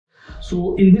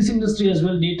So in this industry as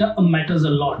well, data matters a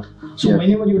lot. So Yes.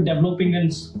 whenever you're developing a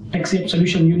taxi app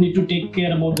solution, you need to take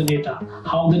care about the data,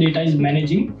 how the data is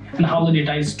managing and how the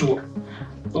data is stored.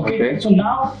 Okay. So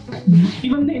now,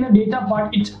 even in a data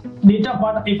part,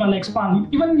 if I'll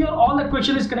expand, even your all the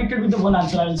question is connected with the one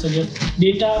answer I will suggest: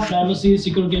 data, privacy,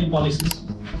 security, and policies.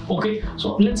 Okay.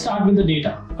 So let's start with the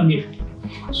data again.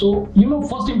 So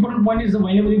first important point is that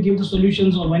whenever you give the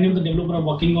solutions or whenever the developer are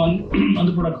working on on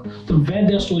the product, where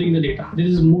they are storing the data. This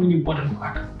is more important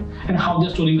part, and how they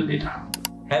are storing the data.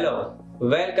 Hello.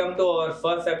 Welcome to our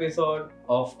first episode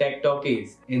of Tech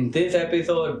Talkies. In this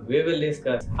episode, we will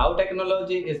discuss how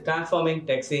technology is transforming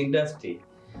taxi industry.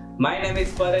 My name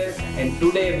is Paresh, and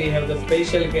today we have the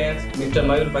special guest, Mr.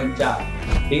 Mayur Panchal.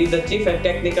 He is the Chief and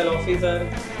Technical Officer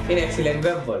in Excellent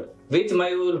Web World. With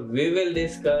Mayur, we will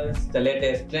discuss the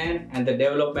latest trend and the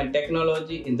development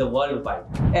technology in the worldwide.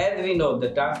 As we know, the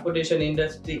transportation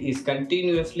industry is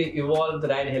continuously evolving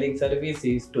ride-hailing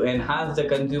services to enhance the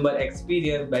consumer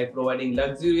experience by providing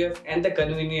luxurious and the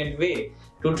convenient way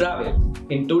to travel.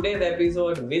 In today's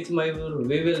episode with Mayur,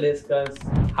 we will discuss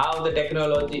how the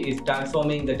technology is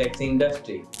transforming the taxi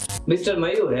industry. Mr.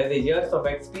 Mayur has years of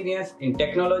experience in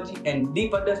technology and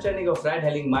deep understanding of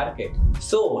ride-hailing market.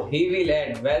 So he will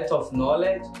add wealth of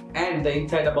knowledge and the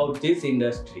insight about this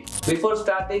industry. Before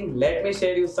starting, let me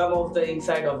share you some of the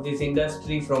insight of this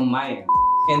industry from my end.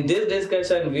 In this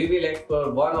discussion, we will explore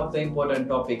one of the important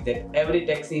topics that every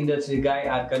taxi industry guy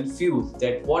are confused,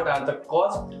 that what are the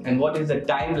costs and what is the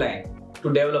timeline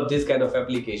to develop this kind of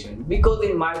application. Because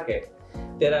in market,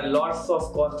 there are lots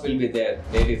of costs will be there.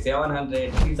 There is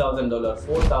 $700, $3,000,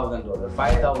 $4,000,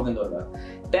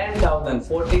 $5,000, $10,000,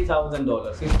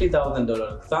 $40,000,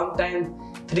 $50,000, sometimes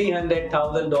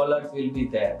 $300,000 will be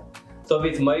there. So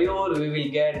with Mayur, we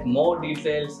will get more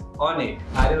details on it.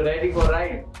 Are you ready for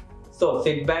ride? So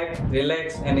sit back,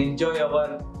 relax and enjoy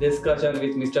our discussion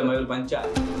with Mr. Mayur Panchal.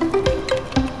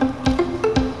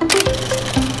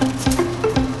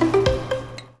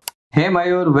 Hey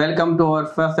Mayur, welcome to our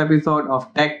first episode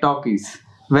of Tech Talkies,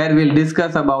 where we'll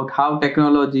discuss about how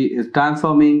technology is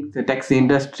transforming the taxi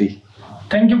industry.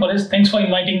 Thank you, Paresh. Thanks for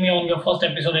inviting me on your first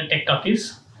episode at Tech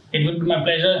Talkies. It would be my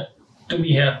pleasure to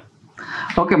be here.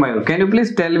 Okay Mayur, can you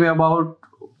please tell me about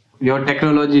your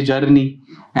technology journey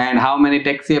and how many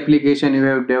taxi applications you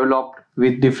have developed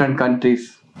with different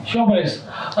countries? Sure,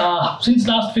 Paresh. Since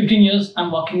last 15 years,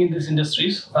 I'm working in these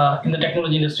industries, in the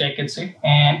technology industry, I can say.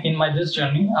 And in this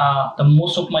journey, the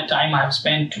most of my time I have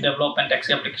spent to develop a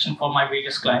taxi application for my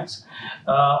various clients.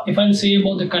 If I'll say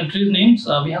about the countries' names,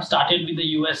 we have started with the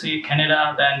USA,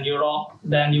 Canada, then Europe,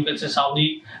 then you can say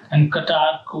Saudi, and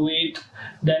Qatar, Kuwait.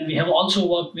 Then we have also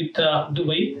worked with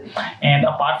Dubai. And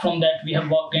apart from that, we have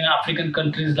worked in African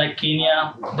countries like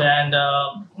Kenya, then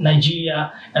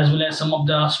Nigeria, as well as some of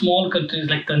the small countries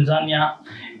like Tanzania.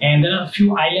 And there are a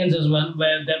few islands as well,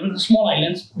 where there are small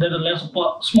islands, there are less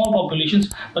small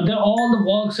populations, but they're all the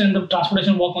works and the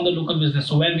transportation work on the local business.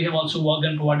 So where we have also worked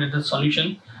and provided the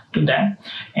solution to them.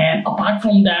 And apart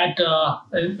from that,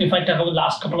 if I talk about the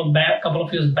last couple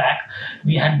of years back,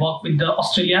 we had worked with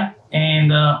Australia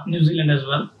and New Zealand as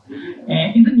well.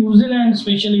 And in the New Zealand,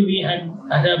 especially, we had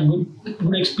a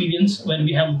good experience when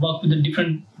we have worked with the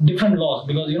different laws,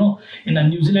 because in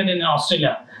New Zealand and in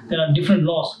Australia there are different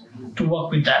laws to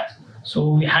work with that.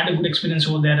 So we had a good experience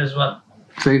over there as well.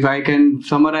 So if I can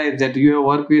summarize that, you have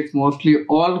worked with mostly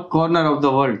all corner of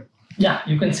the world. Yeah,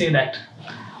 you can say that.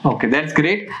 Okay, that's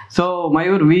great. So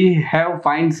Mayur, we have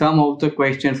find some of the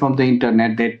questions from the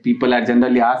internet that people are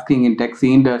generally asking in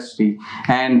taxi industry,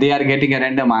 and they are getting a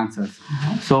random answers.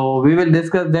 So we will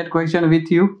discuss that question with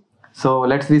you. So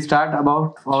let's start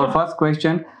about our first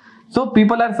question. So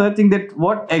people are searching that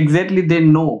what exactly they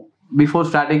know before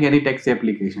starting any taxi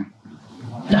application.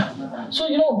 Yeah. So,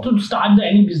 to start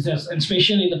any business, and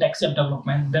especially in the taxi app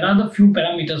development, there are the few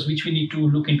parameters which we need to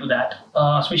look into that.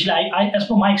 Especially, as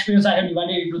per my experience, I have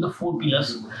divided it into the 4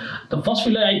 pillars. The first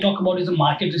pillar I talk about is the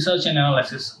market research and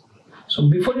analysis. So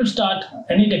before you start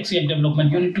any taxi app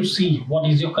development, you need to see what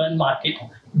is your current market.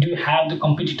 Do you have the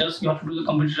competitors? You have to do the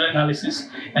competitor analysis,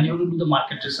 and you have to do the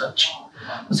market research.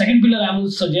 The second pillar I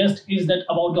will suggest is that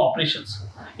about the operations.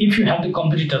 If you have the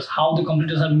competitors, how the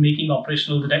competitors are making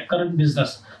operational the current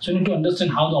business. So you need to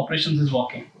understand how the operations is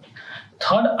working.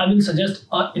 Third, I will suggest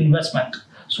investment.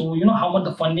 So how much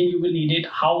the funding you will need it,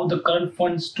 how the current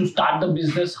funds to start the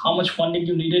business, how much funding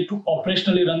you needed to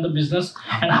operationally run the business,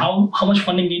 and how much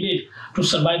funding needed to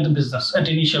survive the business at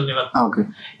initial level. Okay.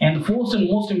 And the fourth and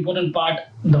most important part,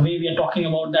 the way we are talking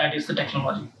about that, is the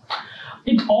technology.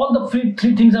 it all the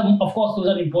three things are, of course, those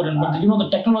are important, but the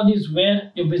technology is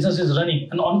where your business is running,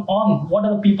 and on what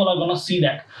other people are going to see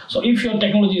that. So if your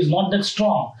technology is not that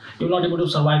strong, you're not able to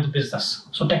survive the business.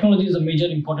 So technology is a major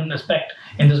important aspect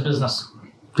in this business.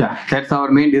 Yeah, that's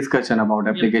our main discussion about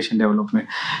application development.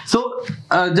 So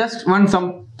just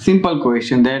some simple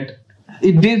question, that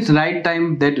it is right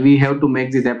time that we have to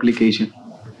make this application.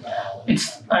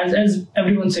 It's as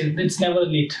everyone says, it's never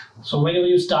late. So whenever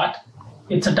you start,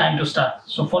 it's a time to start.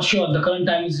 So for sure, the current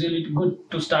time is really good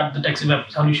to start the taxi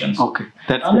web solutions. Okay,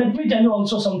 that's let me tell you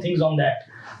also some things on that.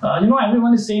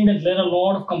 Everyone is saying that there are a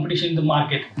lot of competition in the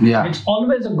market. Yeah, it's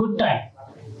always a good time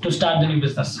to start the new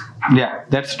business. Yeah,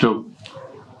 that's true.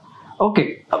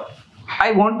 Okay,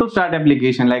 I want to start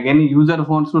application, like any user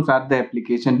wants to start the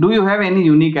application. Do you have any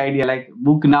unique idea, like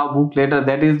book now, book later,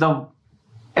 that is the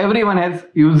everyone has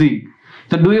using?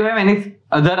 So do you have any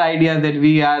other ideas that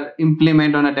we are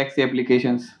implement on a taxi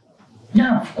applications?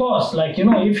 Yeah, of course. Like,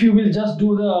 if you will just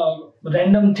do the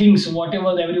random things,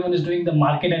 whatever everyone is doing in the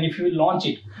market, and if you will launch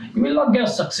it, you will not get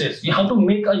success. You have to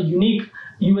make a unique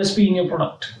USP in your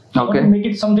product. Okay. Make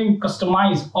it something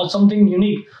customized or something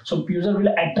unique, so user will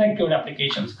attract your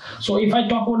applications. So if I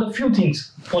talk about a few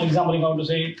things, for example, if I were to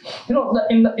say,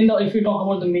 if we talk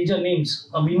about the major names,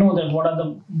 we know that what are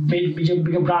the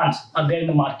bigger brands are there in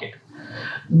the market.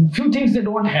 Few things they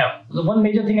don't have. The one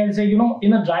major thing I'd say,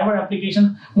 in a driver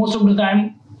application, most of the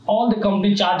time, all the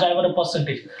companies charge driver a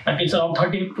percentage, like it's around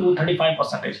 30 to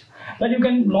 35%. Then you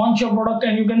can launch your product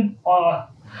and you can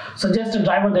suggest a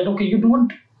driver that, okay, you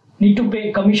don't need to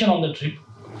pay commission on the trip.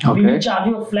 Okay. We will charge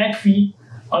you a flat fee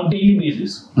on daily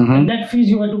basis. Mm-hmm. And that fees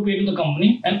you have to pay to the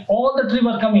company, and all the trip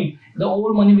are coming, the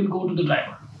whole money will go to the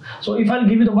driver. So if I'll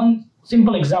give you the one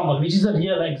simple example, which is a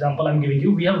real example I'm giving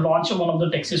you, we have launched one of the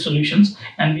taxi solutions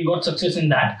and we got success in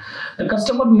that. The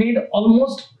customer made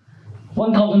almost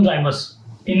 1,000 drivers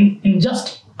in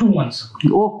just 2 months.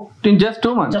 Oh, in just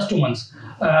 2 months? Just 2 months.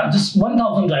 Just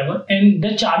 1,000 driver, and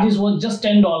their charges was just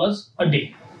 $10 a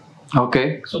day.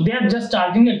 Okay. So they are just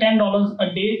charging $10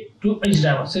 a day to each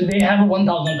driver. So they have a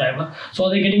 1,000 driver. So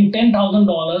they're getting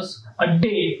 $10,000 a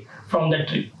day from that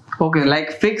trip. Okay,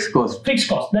 like fixed cost. Fixed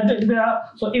cost.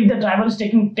 So if the driver is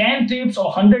taking 10 trips or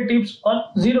 100 trips or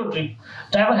 0 trip,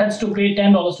 driver has to pay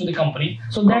 $10 to the company.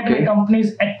 So that way company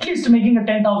is at least making a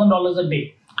 $10,000 a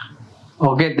day.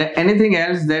 Okay. Anything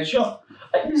else that? Sure.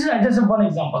 This is just one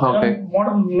example. Okay. There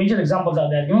are major examples are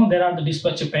there. There are the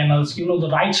dispatcher panels. The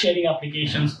ride sharing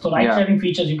applications. So ride sharing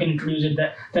features you can introduce it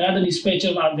there. There are the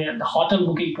dispatchers are there. The hotel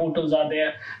booking portals are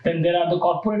there. Then there are the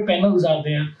corporate panels are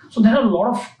there. So there are a lot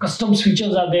of custom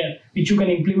features are there which you can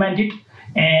implement it,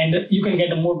 and you can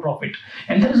get a more profit.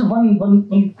 And there is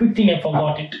one quick thing I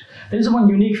forgot it. There is one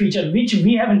unique feature which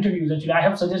we have introduced. Actually, I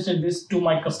have suggested this to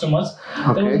my customers.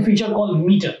 Okay. There was a feature called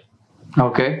meter.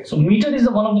 Okay. So meter is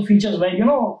one of the features where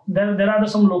there are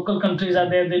some local countries are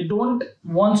there. They don't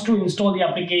want to install the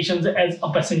applications as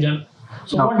a passenger.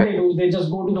 So what they do, they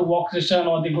just go to the walk station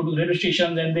or they go to the radio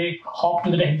stations and they hop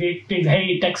to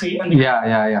the taxi and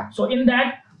yeah. So in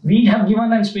that we have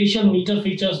given a special meter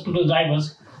features to the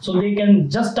drivers, so they can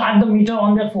just start the meter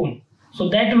on their phone. So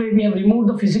that way we have removed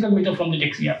the physical meter from the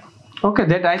taxi app. Okay,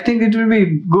 that I think it will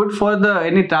be good for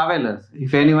any travelers.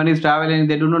 If anyone is traveling,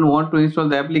 they do not want to install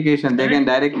the application, they can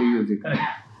directly use it. Correct.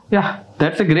 Yeah,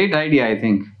 that's a great idea, I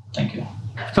think. Thank you.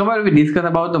 So far we discussed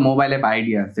about the mobile app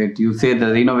ideas that you say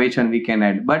the innovation we can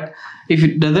add. But if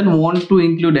it doesn't want to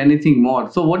include anything more,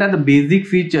 so what are the basic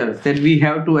features that we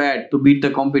have to add to beat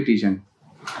the competition?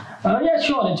 Yeah,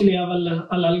 sure. Actually,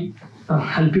 I'll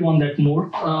help you on that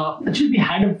more. Actually, we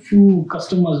had a few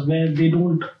customers where they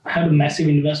don't have a massive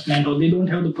investment or they don't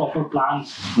have the proper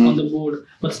plans on the board,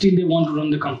 but still they want to run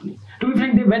the company. To be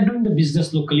frank, they were doing the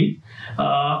business locally.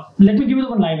 Let me give you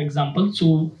one live example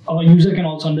so our user can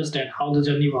also understand how the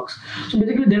journey works. So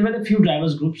basically, there were a few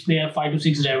drivers groups. They have 5 to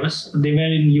 6 drivers. They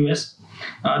were in US.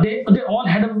 They all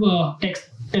had a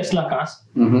Tesla cars,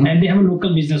 and they have a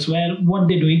local business where what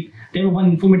they're doing, they have one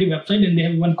informative website and they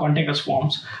have one contact us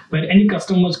forms where any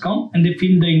customers come and they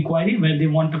fill the inquiry where they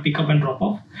want to pick up and drop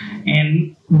off.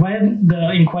 And when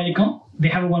the inquiry come, they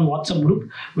have one WhatsApp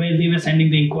group where they were sending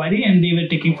the inquiry and they were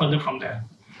taking further from there.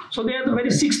 So they are the very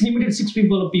limited 6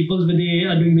 people where they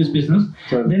are doing this business.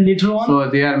 So, then later on, so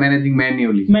they are managing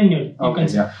manually. Okay,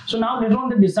 yeah. So now later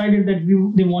on they decided that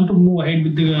they want to move ahead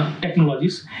with the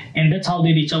technologies, and that's how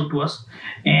they reach out to us.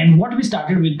 And what we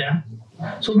started with them.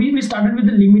 So we started with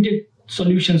the limited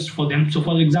solutions for them. So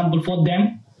for example, for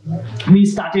them, we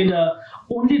started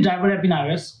only driver app in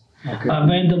iOS.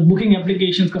 where the booking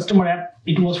applications, customer app,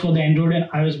 it was for the Android and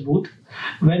iOS both,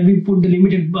 where we put the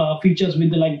limited features with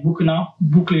the like book now,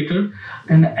 book later,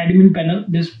 and admin panel,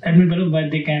 this admin panel where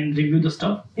they can review the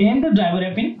stuff, and the driver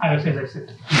app in iOS, as I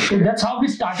said. So that's how we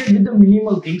started with the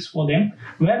minimal things for them,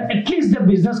 where at least the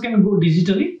business can go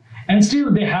digitally, and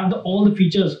still they have all the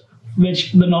features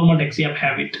which the normal taxi app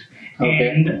have it.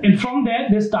 And from there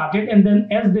they started, and then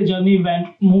as the journey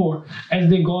went more,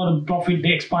 as they got a profit, they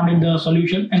expanded the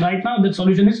solution, and right now the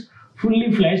solution is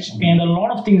fully fledged and a lot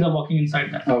of things are working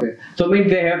inside that. So means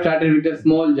they have started with a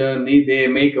small journey. They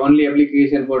make only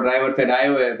application for drivers at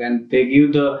iOS, and they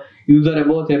give the user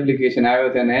both application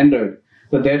iOS and Android.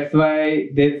 So that's why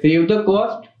they save the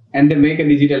cost and they make a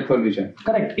digital solution.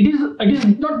 Correct. It is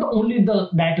not only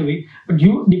that way, but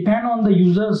you depend on the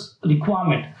user's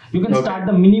requirement. You can start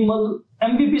the minimal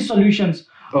MVP solutions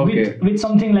with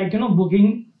something like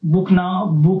booking, book now,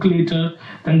 book later,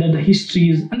 then the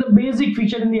histories and the basic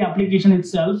feature in the application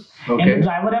itself, and the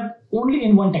driver app only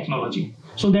in one technology.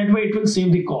 So that way it will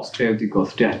save the cost.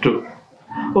 Yeah, true.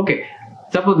 Okay.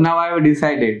 Suppose now I have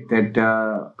decided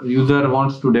that user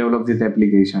wants to develop this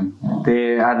application.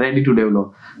 They are ready to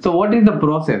develop. So what is the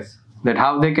process? That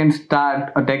how they can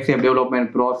start a taxi app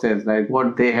development process? Like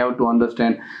what they have to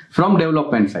understand from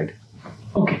development side.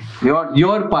 Okay.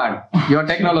 Your part, your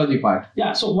technology part.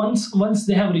 Yeah. So once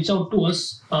they have reached out to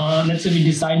us, let's say we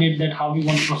decided that how we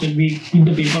want to proceed. We did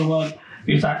the paperwork.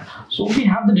 So we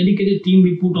have the dedicated team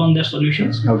we put on their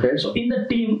solutions. So in the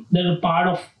team, they're a part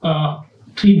of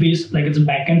 3 ways, like it's a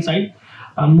back-end side,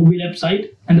 mobile app side,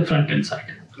 and the front-end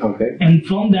side. And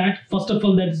from that, first of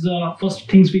all, that's the first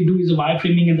things we do is the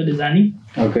wireframing and the designing.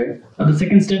 The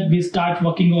second step, we start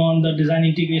working on the design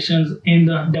integrations in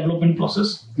the development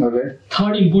process.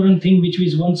 Third important thing, which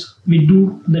is once we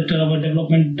do that our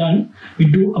development done, we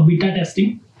do a beta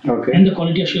testing and the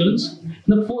quality assurance.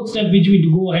 The fourth step, which we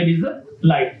do go ahead, is the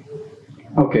live.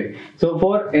 So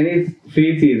for any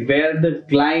phases where the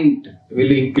client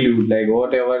will include, like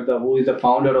whatever who is the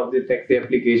founder of this taxi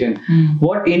application,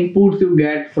 what inputs you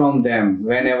get from them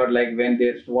whenever, like when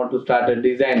they want to start a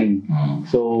designing.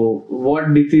 So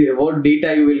what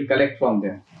data you will collect from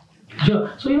them?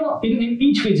 Sure. So in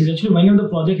each phase, actually, when the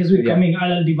project is coming,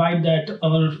 I'll divide that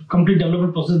our complete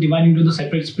development process divide into the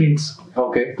separate sprints.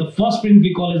 The first sprint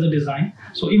we call as the design.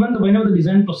 So even whenever the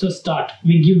design process start,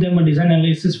 we give them a design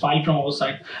analysis file from our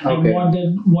side, like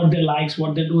what they likes,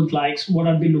 what they don't likes, what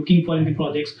are they looking for in the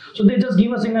projects. So they just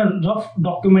give us in a rough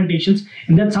documentations,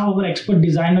 and that's how our expert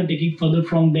designer taking further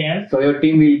from there. So your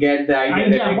team will get the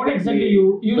idea what exactly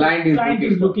you client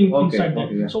is looking inside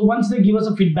that. So once they give us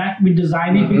a feedback, we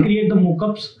design it, we create the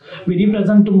mockups, we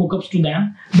represent the mockups to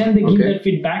them, then they give that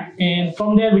feedback, and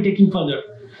from there we're taking further.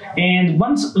 And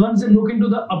once they look into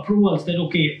the approvals, that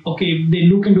they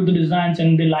look into the designs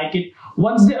and they like it.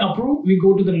 Once they approve, we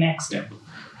go to the next step.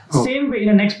 Same way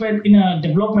in a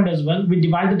development as well, we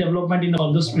divide the development in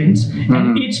other sprints,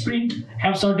 and each sprint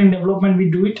have certain development, we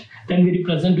do it, then we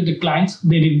represent to the clients,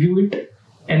 they review it,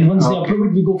 and once they approve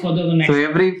it, we go further the next. So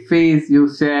every phase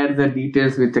you share the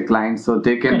details with the client, so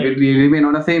they can remain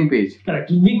on the same page.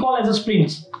 Correct. We call as a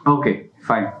sprints. Okay,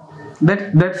 fine.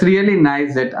 That's really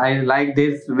nice. That I like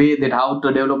this way that how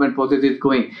the development process is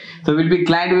going. So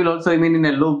client will also remain in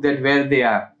a loop that where they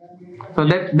are. So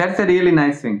that's a really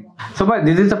nice thing. So but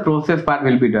this is the process part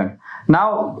will be done.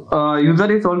 Now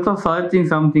user is also searching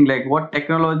something like what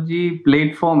technology,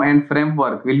 platform and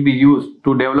framework will be used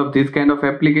to develop this kind of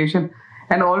application,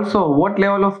 and also what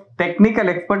level of technical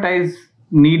expertise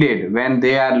needed when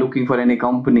they are looking for any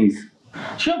companies.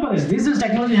 Sure, Paresh. This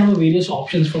technology have various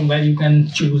options from where you can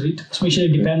choose it, especially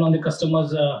depend on the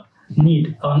customer's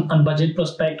need on budget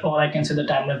prospect, or I can say the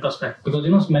timeline prospect,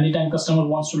 because many times customer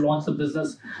wants to launch the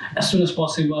business as soon as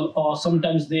possible, or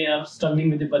sometimes they are struggling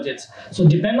with the budgets. So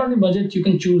depend on the budget, you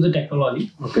can choose the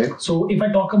technology. So if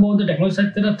I talk about the technology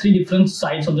side, there are 3 different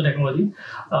sides of the technology.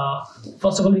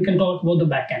 First of all, we can talk about the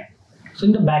backend. So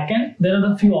in the backend, there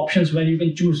are a few options where you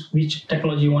can choose which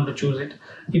technology you want to choose it.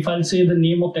 If I'll say the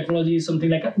name of technology is something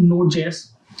like a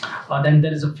Node.js, then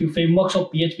there is a few frameworks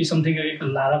of PHP, something like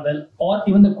Laravel, or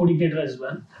even the Codeinator as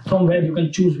well, from where you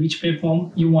can choose which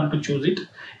platform you want to choose it.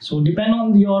 So depend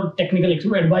on your technical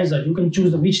advisor, you can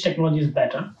choose which technology is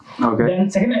better. Then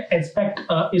second aspect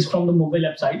is from the mobile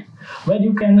app side, where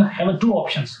you can have 2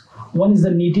 options. One is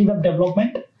the native app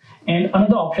development, and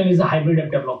another option is the hybrid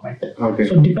app development.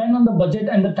 So depend on the budget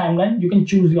and the timeline, you can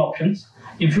choose the options.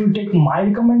 If you take my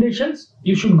recommendations,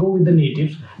 you should go with the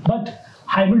natives. But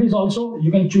hybrid is also, you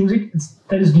can choose it.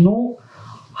 There is no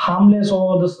harmless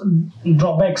or the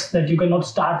drawbacks that you cannot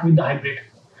start with the hybrid.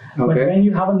 But when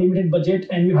you have a limited budget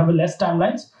and you have a less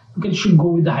timelines, should go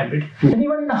with the hybrid. And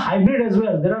even in the hybrid as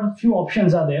well, there are a few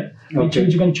options are there which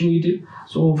you can choose it.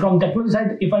 So from technology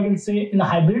side, if I can say in a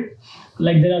hybrid,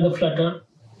 like there are the Flutter,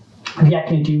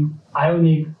 React Native,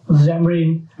 Ionic,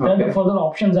 Xamarin. There are the further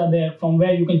options are there from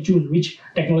where you can choose which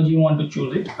technology you want to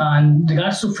choose it. And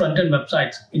regards to front-end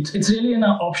websites, it's really an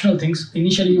optional things.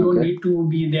 Initially, you don't need to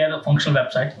be there a functional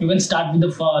website. You can start with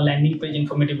the landing page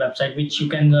informative website, which you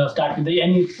can start with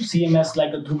any CMS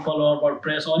like a Drupal or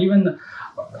WordPress or even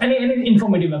any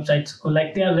informative websites.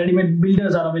 Like they are ready-made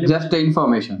builders are available. Just the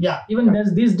information. Yeah, even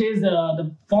there's these days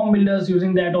the form builders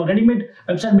using that or ready-made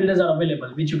website builders are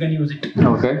available, which you can use it.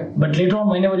 Okay. But later on,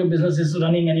 whenever your business is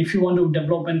running and if you want to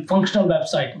develop a functional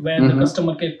website where the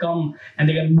customer can come and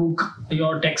they can book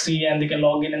your taxi and they can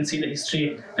log in and see the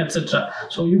history, etc.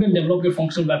 So you can develop your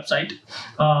functional website.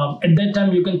 At that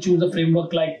time, you can choose a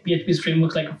framework like PHP's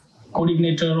frameworks like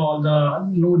Coordinator or the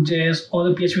Node.js or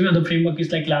the PHP or the framework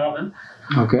is like Laravel.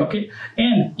 Okay.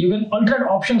 And you can alternate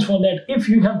options for that if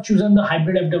you have chosen the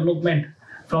hybrid app development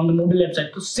from the mobile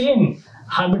website. The same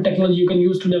hybrid technology you can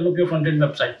use to develop your front-end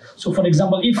website. So for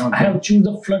example, if I have choose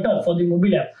the Flutter for the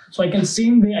mobile app, so I can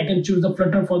choose the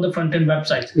Flutter for the front-end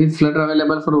website. Is Flutter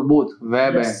available for both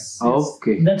web and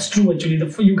okay? That's true actually.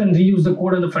 You can reuse the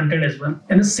code on the front-end as well.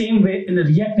 In the same way in the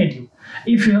React Native,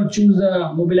 if you have choose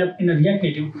the mobile app in a React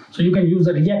Native, so you can use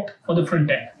the React for the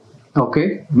front-end.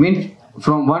 Okay, means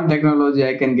from one technology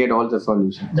I can get all the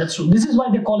solutions. That's true. This is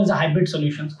why they call as a hybrid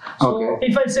solutions. So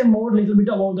if I say more little bit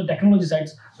about the technology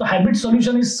sides, so hybrid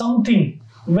solution is something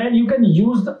where you can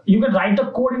you can write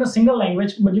a code in a single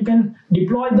language, but you can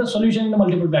deploy the solution in a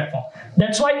multiple platform.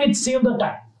 That's why it saves the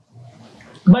time.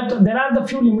 But there are the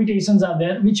few limitations are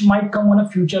there which might come on a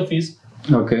future phase.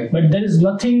 Okay. But there is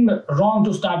nothing wrong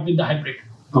to start with the hybrid.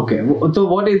 Okay. So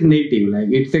what is native? Like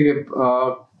it's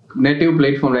a native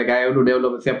platform, like I have to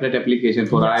develop a separate application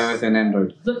for iOS and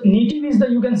Android. The native is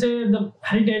you can say the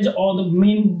heritage or the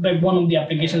main backbone of the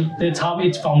application. That's how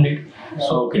it's founded.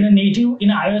 So in a native, in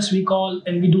iOS we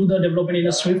do the development in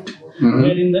a Swift,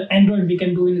 where in the Android we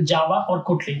can do in Java or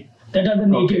Kotlin. That are the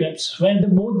native apps where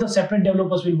both the separate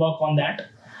developers will work on that.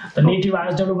 The native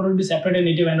iOS developer will be separate and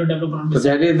native Android developer will be separate.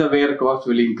 So that is the where cost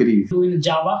will increase. Do in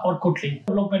Java or Kotlin.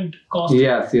 Development cost.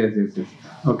 Yes.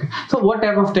 Okay. So what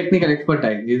type of technical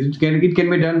expertise? It can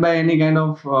be done by any kind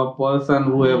of person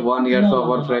who have 1 year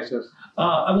or freshers?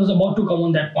 I was about to come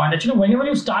on that point. Actually, whenever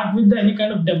you start with any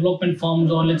kind of development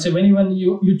firms or let's say when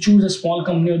you choose a small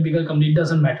company or bigger company, it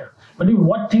doesn't matter. But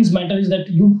what things matter is that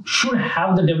you should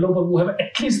have the developer who have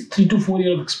at least 3 to 4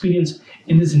 years of experience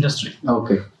in this industry.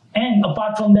 Okay. And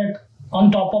apart from that,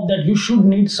 on top of that, you should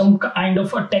need some kind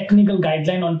of a technical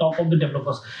guideline on top of the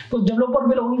developers. Because developer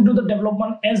will only do the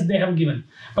development as they have given.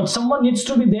 But someone needs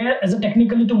to be there as a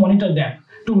technically to monitor them,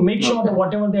 to make sure that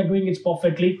whatever they are doing is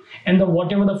perfectly and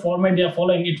whatever the format they are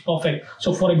following, it's perfect.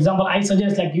 So for example, I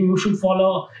suggest like you should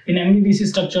follow in MVVC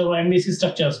structure or MVC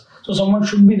structures. So someone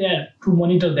should be there to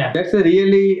monitor that. That's a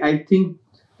really, I think,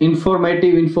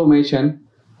 informative information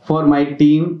for my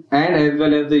team and as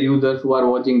well as the users who are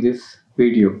watching this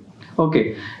video.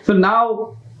 Okay, so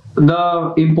now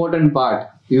the important part,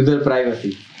 user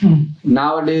privacy.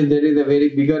 Nowadays there is a very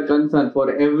bigger concern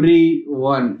for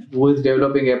everyone who is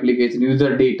developing application,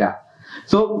 user data.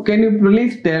 So can you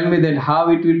please tell me that how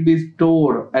it will be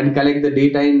stored and collect the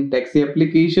data in taxi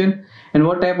application and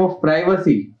what type of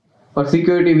privacy or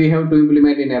security we have to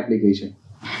implement in application?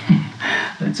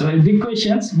 That's a very big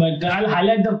questions, but I'll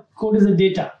highlight the code is the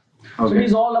data. So it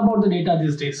is all about the data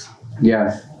these days.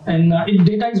 Yes. And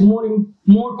data is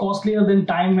more costlier than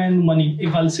time and money,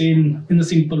 if I'll say in the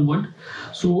simple word.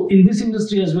 So in this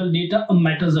industry as well, data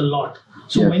matters a lot.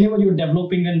 So whenever you're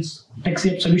developing a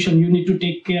taxi app solution, you need to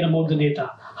take care about the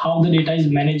data, how the data is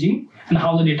managing and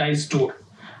how the data is stored.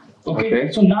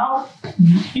 Okay. So now,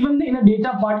 even in a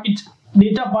data part,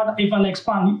 if I'll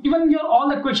expand, even all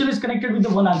the question is connected with the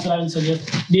one answer I will suggest: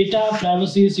 data,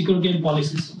 privacy, security, and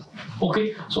policies.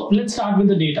 Okay. So let's start with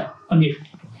the data again.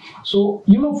 So,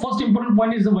 first important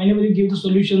point is that whenever you give the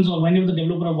solutions or whenever the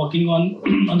developer are working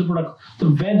on the product,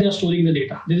 where they are storing the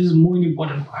data. This is more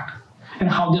important part and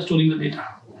how they're storing the data.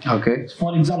 Okay.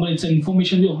 For example, it's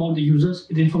information about the users,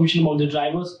 it's information about the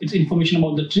drivers, it's information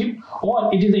about the trip,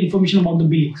 or it is the information about the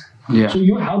billings. Yeah. So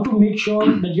you have to make sure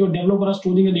that your developer are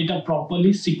storing the data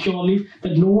properly, securely,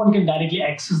 that no one can directly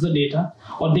access the data,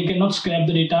 or they cannot scrap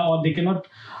the data, or they cannot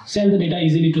sell the data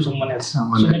easily to someone else.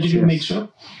 So that you make sure.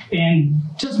 And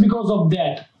just because of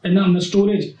that, and on the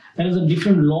storage, there is a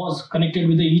different laws connected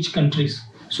with each countries.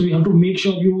 So you have to make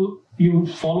sure you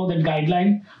follow that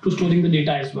guideline to storing the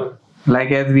data as well.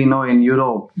 Like as we know in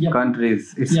Europe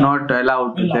countries, it's not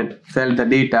allowed to sell the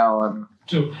data or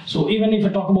True. So even if I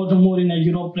talk about the more in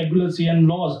Europe regulatory and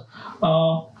laws,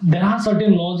 there are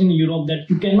certain laws in Europe that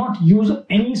you cannot use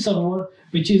any server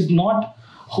which is not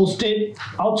hosted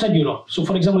outside Europe. So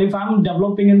for example, if I'm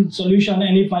developing a solution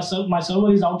and if my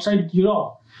server is outside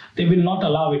Europe, they will not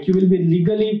allow it. You will be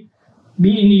legally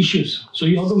be in issues. So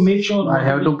you have to make sure. I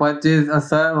have to purchase a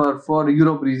server for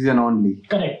Europe region only.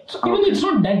 Correct. So even it's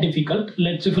not that difficult.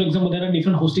 Let's say, for example, there are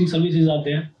different hosting services out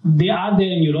there. They are there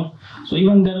in Europe. So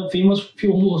even there are famous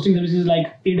few hosting services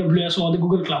like AWS or the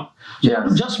Google Cloud. So you have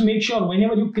to just make sure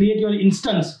whenever you create your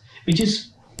instance, which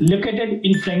is located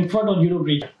in Frankfurt or Europe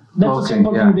region. That's a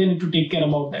simple thing they need to take care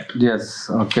about that. Yes.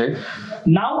 Okay.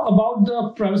 Now about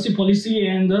the privacy policy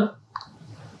and the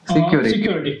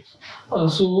security.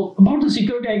 So about the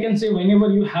security, I can say whenever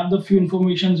you have the few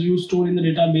informations you store in the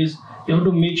database, you have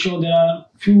to make sure there are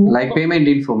few like payment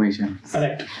information.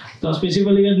 Correct. So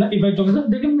specifically, if I talk about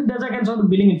there's I can sort of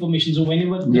billing information. So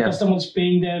whenever the customer is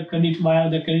paying their credit via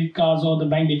their credit cards or the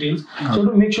bank details, so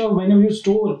to make sure whenever you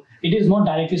store, it is not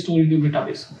directly stored in your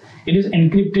database. It is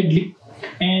encryptedly,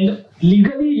 and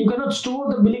legally you cannot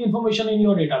store the billing information in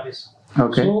your database.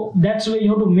 Okay. So that's why you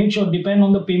have to make sure, depend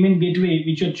on the payment gateway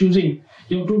which you're choosing,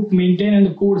 you have to maintain and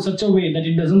the code such a way that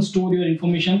it doesn't store your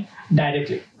information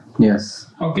directly. Yes.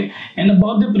 Okay. And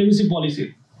about the privacy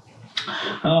policy.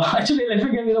 Actually, let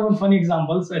me give you one funny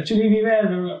examples. Actually, we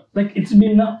were it's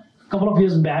been a couple of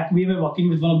years back, we were working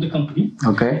with one of the company.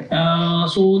 Okay.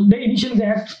 So they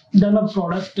had done a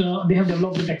product. They have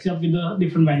developed a taxi app with a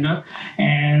different vendor,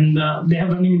 and they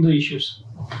have running into issues.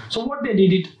 So what they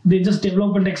did, they just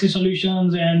developed a taxi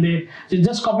solutions and they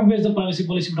just copy paste the privacy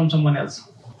policy from someone else.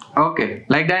 Okay,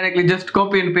 like directly just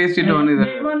copy and paste it on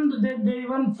they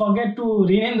even forget to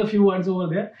rename the few words over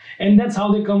there, and that's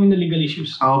how they come in the legal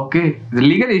issues. Okay, the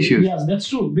legal issues. Yes, that's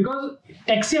true, because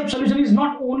taxi app solution is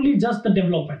not only just the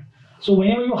development. So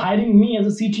whenever you're hiring me as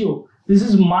a CTO, this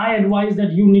is my advice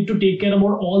that you need to take care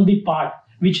about all the part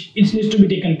which it needs to be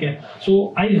taken care.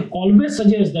 So I always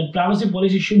suggest that privacy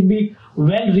policy should be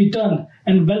well written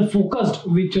and well focused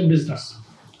with your business.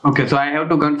 Okay, so I have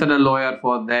to consult a lawyer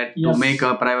for that to make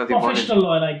a privacy policy. Professional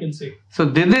lawyer, I can say. So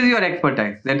this is your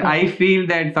expertise. That I feel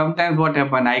that sometimes what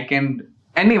happen,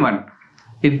 anyone,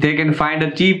 if they can find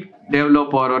a cheap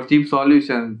developer or cheap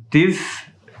solution, this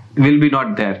will be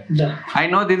not there. Yeah. I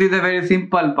know this is a very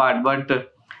simple part,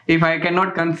 but if I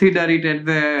cannot consider it as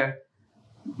the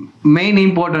main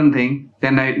important thing,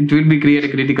 then it will be create a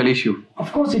critical issue.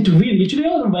 Of course, it will. Usually,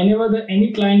 whenever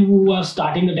any client who are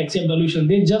starting the taxi app solution,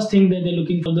 they just think that they're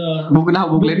looking for the book now,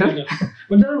 book later.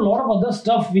 But there are a lot of other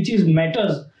stuff which is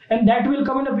matters, and that will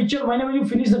come in a picture whenever you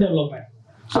finish the development.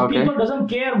 So people doesn't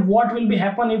care what will be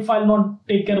happen if I'll not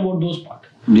take care about those part.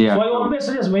 Yeah. So I always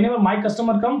suggest whenever my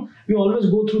customer come, we always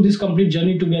go through this complete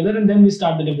journey together, and then we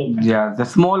start the development. Yeah, the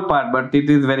small part, but it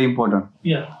is very important.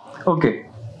 Yeah. Okay.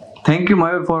 Thank you,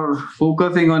 Mayur, for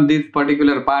focusing on this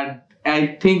particular part.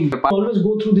 I think always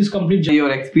go through this complete journey.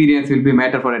 Your experience will be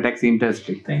matter for a taxi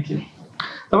industry. Thank you.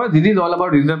 So this is all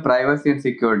about user privacy and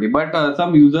security, but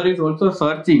some user is also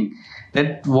searching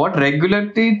that what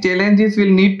regulatory challenges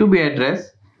will need to be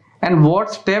addressed and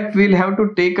what step will have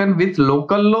to taken with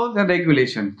local laws and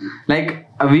regulation. Like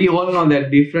we all know that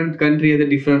different country has a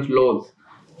different laws.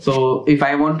 So if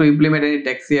I want to implement any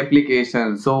taxi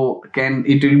application, so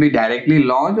it will be directly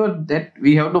launched, or that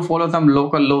we have to follow some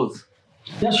local laws?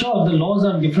 Yeah, sure. The laws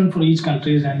are different for each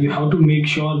country, and you have to make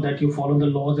sure that you follow the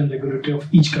laws and regulatory of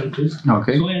each country.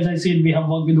 Okay. So as I said, we have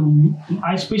worked with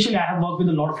I have worked with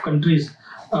a lot of countries,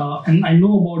 and I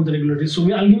know about the regulatory. So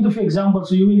I'll give you a few examples.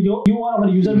 So you are our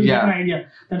user will get an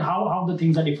idea that how the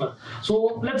things are different.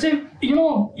 So let's say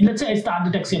I start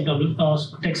the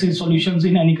taxi solutions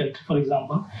in any country, for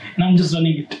example, and I'm just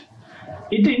running it.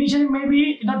 It initially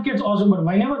maybe not gets awesome, but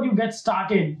whenever you get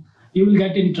started, you will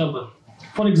get in trouble.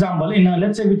 For example,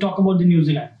 let's say we talk about the New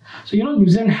Zealand. So New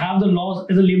Zealand have the laws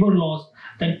as a labor laws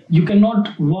that you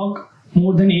cannot work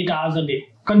more than 8 hours a day,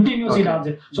 continuous 8 hours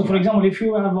a day. So for example, if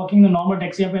you are working in a normal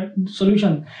taxi app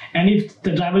solution, and if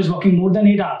the driver is working more than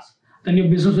 8 hours, then your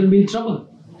business will be in trouble.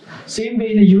 Same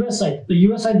way in the US side. The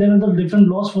US side, there are the different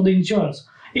laws for the insurance.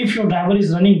 If your driver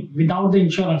is running without the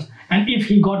insurance, and if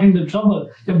he got into trouble,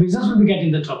 your business will be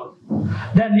getting the trouble.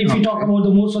 Then if we talk about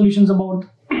the more solutions about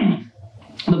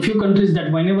the few countries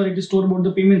that whenever it is told about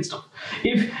the payment stuff,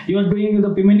 if you are doing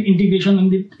the payment integration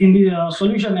in the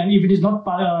solution, and if it is not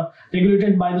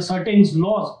regulated by the certain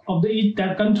laws of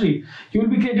that country, you will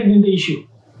be created in the issue.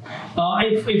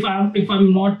 If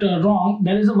I'm not wrong,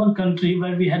 there is one country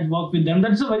where we had worked with them.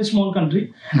 That's a very small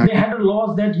country. Okay. They had a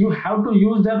laws that you have to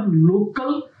use their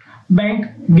local bank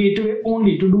gateway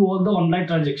only to do all the online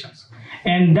transactions.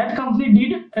 and that company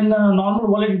did normal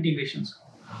wallet integrations.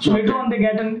 So later on they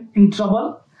get in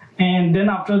trouble, and then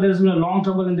after there's been a long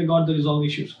trouble and they got the resolve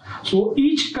issues. So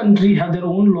each country have their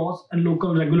own laws and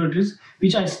local regulatories,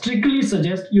 which I strictly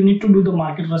suggest you need to do the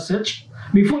market research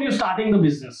before you're starting the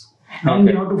business. And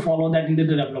you have to follow that into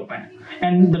the development.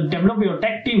 And the developer, your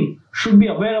tech team should be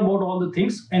aware about all the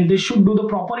things, and they should do the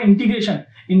proper integration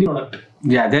in the product.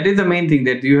 Yeah, that is the main thing,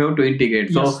 that you have to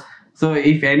integrate. Yes. So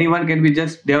if anyone can be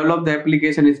just develop the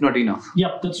application, it's not enough.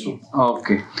 Yep, that's true.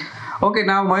 Okay,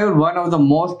 now Mayur, one of the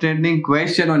most trending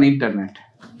question on internet.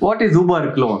 What is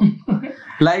Uber clone?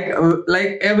 like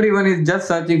everyone is just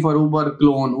searching for Uber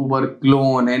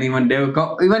clone, and even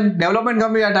development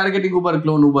companies are targeting Uber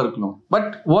clone.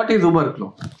 But what is Uber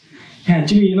clone?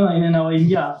 Actually, in our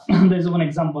India, there's one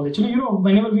example. Actually,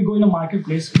 whenever we go in a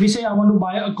marketplace, we say I want to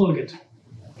buy a Colgate.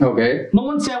 Okay. No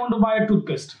one say I want to buy a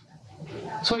toothpaste.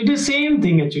 So it is same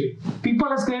thing actually. People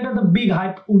has created the big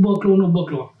hype Uber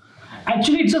clone.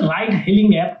 Actually, it's a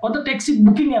ride-hailing app or the taxi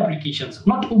booking applications,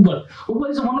 not Uber.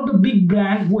 Uber is one of the big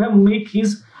brands who have made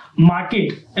his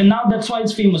market, and now that's why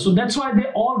it's famous. So that's why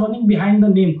they're all running behind the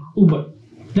name Uber.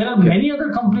 There are many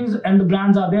other companies and the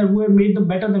brands are there who have made them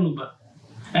better than Uber.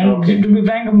 And to be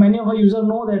frank, many of our users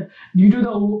know that due to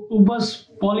the Uber's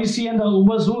policy and the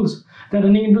Uber's rules, they're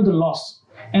running into the loss.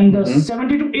 And the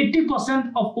 70 to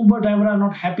 80% of Uber drivers are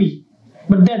not happy,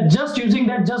 but they're just using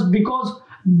that just because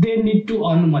they need to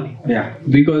earn money. Yeah,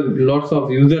 because lots of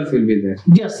users will be there.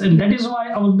 Yes, and that is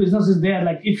why our business is there.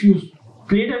 Like if you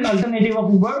create an alternative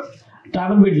of Uber,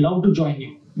 driver will love to join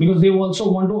you because they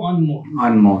also want to earn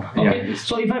more. Okay. Yeah.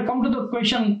 So if I come to the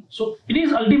question, so it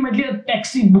is ultimately a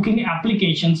taxi booking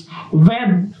applications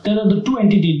where there are the two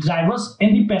entities, drivers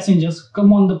and the passengers,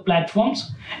 come on the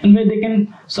platforms and where they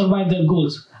can survive their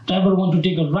goals. Driver want to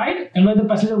take a ride, and where the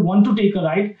passenger want to take a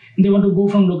ride and they want to go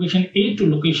from location A to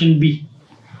location B.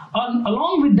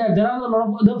 Along with that, there are a lot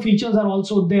of other features are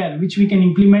also there which we can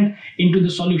implement into the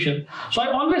solution. So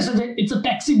I always suggest it's a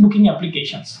taxi booking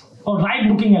applications or ride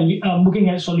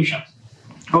booking solutions.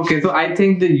 Okay, so I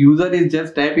think the user is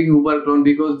just typing Uber clone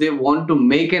because they want to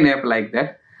make an app like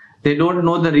that. They don't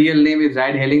know the real name is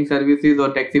ride hailing services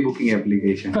or taxi booking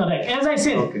application. Correct. As I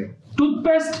said,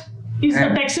 toothpaste is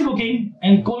a taxi booking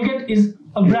and Colgate is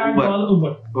a brand called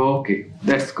Uber. Okay,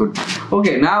 that's good.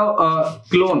 Okay, now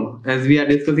clone, as we are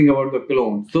discussing about the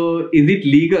clone. So is it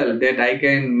legal that I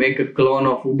can make a clone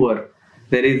of Uber?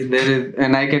 There is,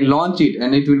 and I can launch it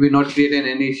and it will be not creating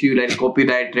any issue like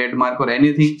copyright, trademark or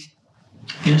anything?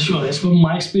 Yeah, sure. As per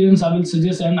my experience, I will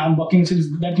suggest, and I'm working since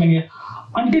that many years,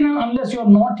 until and unless you are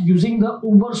not using the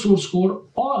Uber source code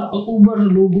or a Uber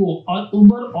logo or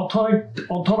Uber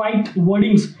authorized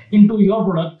wordings into your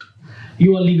product,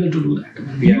 you are legal to do that.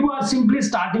 Yeah. You are simply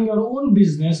starting your own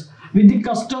business with the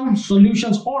custom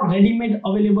solutions or ready-made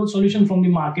available solution from the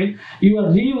market. You are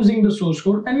reusing the source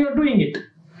code and you are doing it.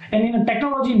 And in a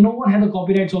technology, no one has the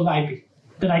copyrights or the IP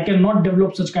that I cannot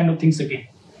develop such kind of things again.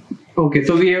 Okay,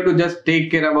 so we have to just take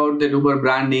care about the Uber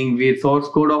branding with source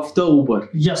code of the Uber.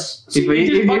 Yes.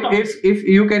 If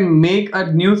you can make a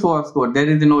new source code, there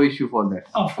is no issue for that.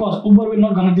 Of course, Uber will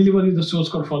not gonna deliver you the source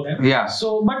code for that. Yeah.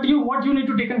 So, but what you need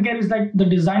to take care is like the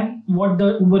design, what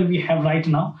the Uber we have right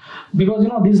now, because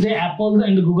this day Apple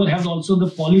and Google have also the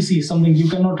policy, something you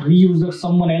cannot reuse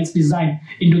someone else design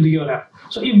into your app.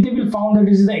 So if they will found that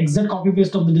this is the exact copy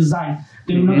paste of the design,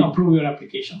 they will not approve your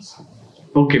applications.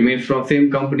 Okay, means from same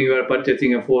company you are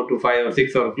purchasing a 4 to 5 or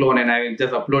 6 or clone and I will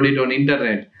just upload it on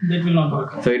internet. That will not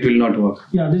work. So it will not work.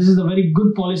 Yeah, this is a very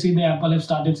good policy that Apple have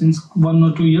started since 1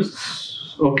 or 2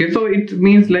 years. Okay, so it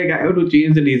means like I have to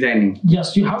change the designing.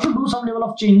 Yes, you have to do some level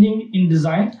of changing in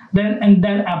design, then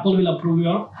Apple will approve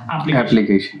your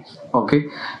application. Okay.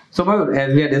 So Mayur,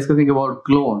 as we are discussing about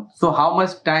clone, so how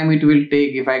much time it will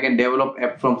take if I can develop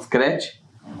app from scratch,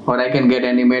 or I can get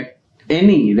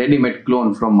any ready-made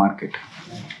clone from market?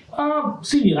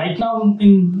 See, right now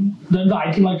in the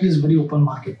IT market is very open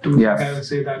market. I will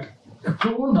say that. A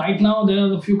clone right now, there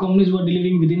are a few companies who are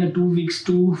delivering within 2 weeks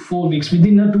to 4 weeks.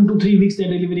 Within 2 to 3 weeks, they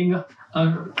are delivering a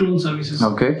clone services.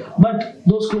 Okay. But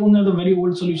those clones are the very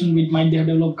old solution. They have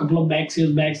developed a couple of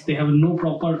years back. They have no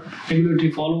proper regulatory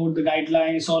followed the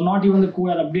guidelines, or not even the code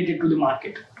are updated to the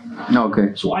market.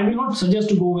 Okay. So I will not suggest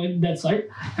to go with that side.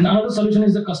 And another solution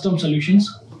is the custom solutions,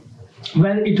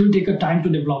 where it will take a time to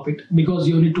develop it because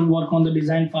you need to work on the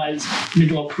design files, you need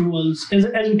to approvals. As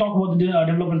we talk about the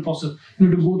development process, you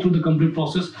need to go through the complete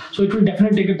process. So it will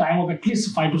definitely take a time of at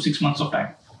least 5 to 6 months of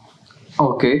time.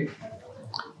 Okay,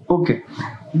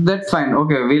 that's fine.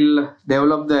 Okay, we'll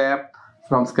develop the app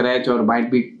from scratch or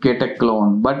might be get a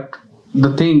clone. But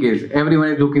the thing is everyone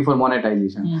is looking for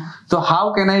monetization. So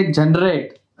how can I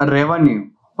generate a revenue,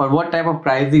 or what type of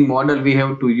pricing model we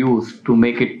have to use to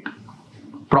make it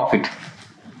profit?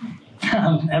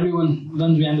 Everyone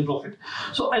runs behind the profit.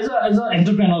 So as an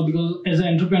entrepreneur, because as an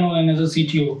entrepreneur and as a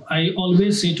CTO, I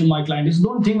always say to my clients,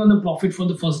 don't think on the profit for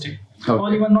the first day,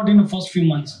 or even not in the first few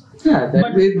months.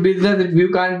 But with business,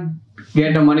 you can't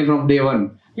get the money from day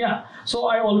one. Yeah, so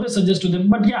I always suggest to them,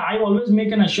 but I always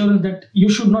make an assurance that you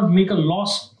should not make a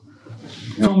loss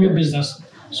from your business.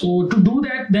 So to do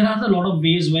that, there are a lot of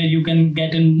ways where you can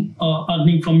get an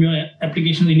earning from your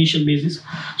application's initial basis.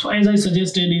 So as I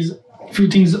suggested is few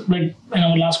things like in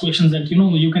our last questions that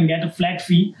you can get a flat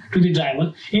fee to the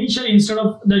driver. Initially, instead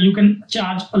of that, you can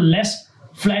charge a less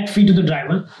flat fee to the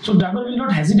driver. So driver will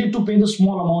not hesitate to pay the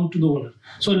small amount to the owner.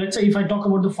 So let's say if I talk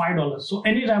about the $5, so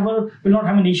any driver will not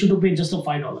have an issue to pay just the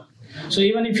 $5. So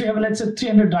even if you have, let's say,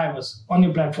 300 drivers on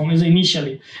your platform is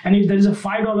initially, and if there is a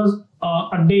 $5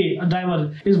 a day, a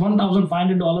driver is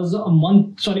 $1,500 a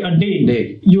month, a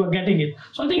day, you are getting it.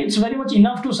 So I think it's very much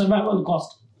enough to survive all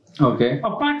cost. Okay.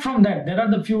 Apart from that, there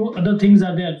are the few other things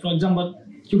are there. For example,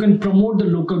 you can promote the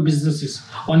local businesses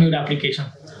on your application.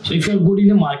 So if you're good in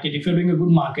the market, if you're doing a good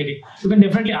marketing, you can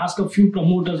definitely ask a few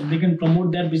promoters. They can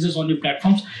promote their business on your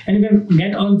platforms, and you can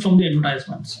get earned from the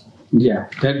advertisements. Yeah,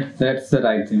 that's the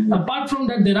right thing. Apart from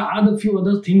that, there are other few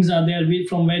other things are there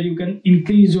from where you can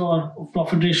increase your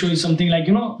profit ratio. Is something like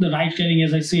the ride sharing,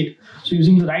 as I said. So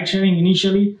using the ride sharing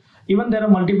initially, even there are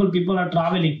multiple people are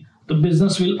traveling, the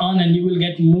business will earn and you will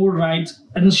get more rides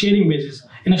on a sharing basis.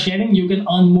 In a sharing, you can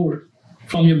earn more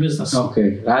from your business.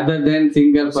 Okay, rather than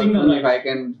single person, if I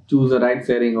can choose a ride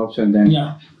sharing option,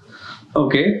 then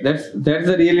okay, that's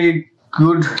a really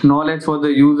good knowledge for the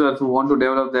users who want to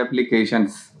develop the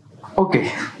applications.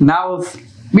 Okay, now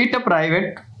be it a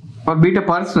private or be it a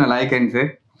personal, I can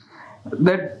say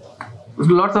that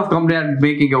lots of companies are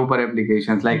making Uber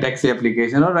applications like taxi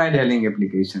application or ride hailing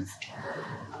applications.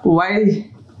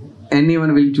 Why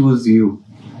anyone will choose you?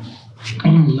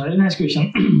 Very nice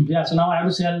question. So now I have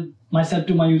to sell myself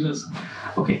to my users.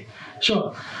 Okay,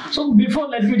 sure. So before,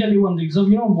 let me tell you one thing. So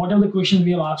what are the questions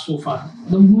we have asked so far?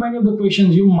 Many of the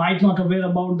questions you might not aware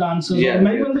about the answers. Or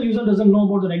maybe when the user doesn't know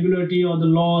about the regulatory or the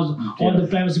laws or the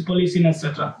privacy policy,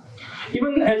 etc.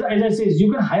 Even as I say,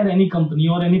 you can hire any company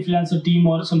or any freelancer team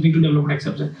or something to develop taxi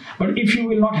apps. But if you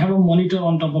will not have a monitor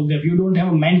on top of that, you don't have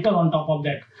a mentor on top of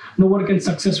that, no one can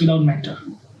success without mentor.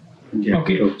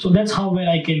 So that's where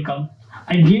I can come.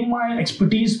 I give my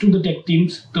expertise to the tech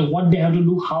teams, what they have to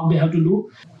do, how they have to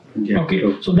do.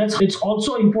 So it's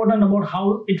also important about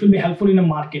how it will be helpful in a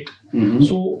market.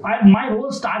 So my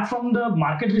role starts from the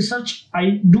market research.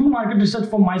 I do market research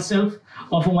for myself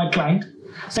or for my client.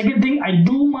 Second thing, I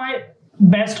do my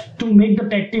best to make the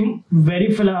tech team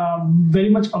very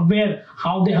much aware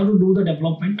how they have to do the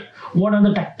development, what are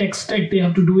the tech stack they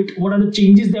have to do it, what are the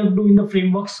changes they have to do in the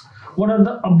frameworks, what are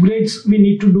the upgrades we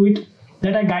need to do it,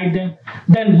 that I guide them.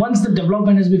 Then once the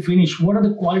development has been finished, what are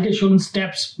the quality assurance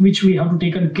steps which we have to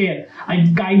take care. I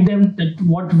guide them that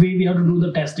what way we have to do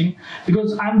the testing,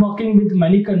 because I'm working with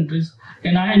many countries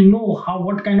and I know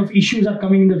what kind of issues are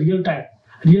coming in the real time.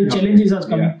 Real challenges are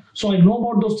coming. So I know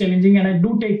about those challenges and I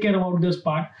do take care about this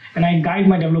part, and I guide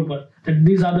my developer that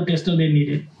these are the testers they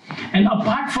needed. And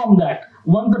apart from that,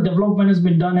 once the development has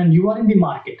been done and you are in the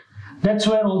market, that's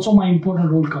where also my important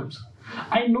role comes.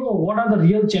 I know what are the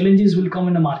real challenges will come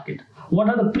in the market. What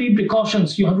are the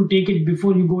pre-precautions you have to take it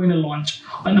before you go in a launch.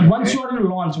 And once you are in a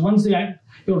launch, once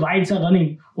your rides are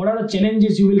running, what are the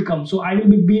challenges you will come. So I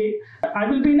will be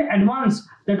in advance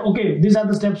that these are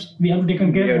the steps we have to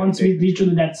take care once we reach to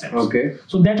that steps.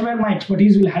 So that's where my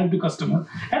expertise will help the customer.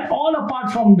 And all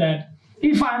apart from that,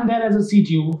 if I am there as a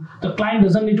CTO, the client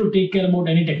doesn't need to take care about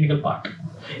any technical part.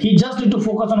 He just need to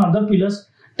focus on other pillars.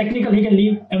 Technical, he can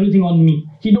leave everything on me.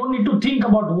 He don't need to think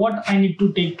about what I need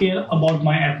to take care about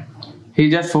my app. He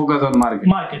just focus on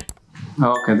market.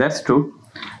 Okay, that's true.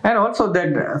 And also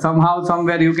that somehow,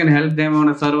 somewhere you can help them on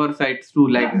a server side too.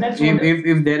 Like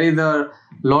if there is a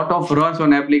lot of rush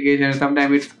on application,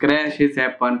 sometimes it's crashes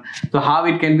happen. So how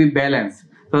it can be balanced.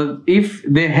 So if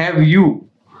they have you,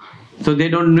 so they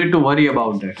don't need to worry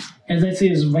about that. As I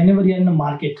say, whenever you're in the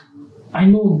market, I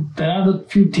know there are the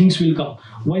few things will come.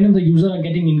 When the user are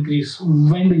getting increased,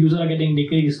 when the user are getting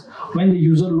decreased, when the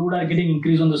user load are getting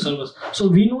increased on the servers. So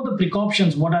we know the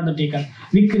precautions, what are the taken.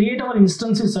 We create our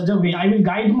instances such a way. I will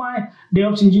guide my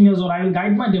DevOps engineers or I will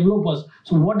guide my developers.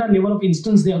 So what are level of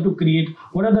instance they have to create?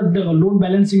 What are the load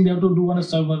balancing they have to do on a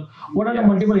server? What are the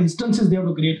multiple instances they have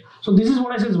to create? So this is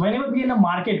what I say. Whenever we in a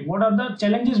market, what are the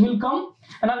challenges will come,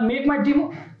 and I'll make my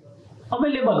team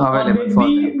available or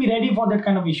be ready for that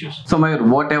kind of issues. So Mayur,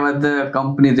 whatever the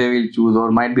company they will choose,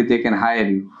 or might be they can hire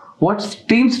you, what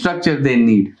team structure they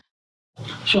need?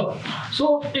 Sure.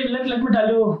 So let me tell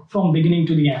you from beginning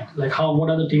to the end, like what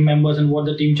are the team members and what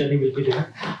the team journey will be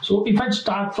there. So if I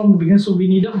start from the beginning, so we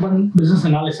need one business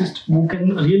analyst who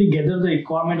can really gather the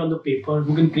requirement on the paper,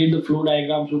 who can create the flow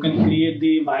diagrams, who can create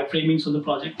the wireframings of the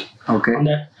project. Okay. On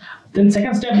that. Then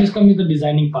second step is coming the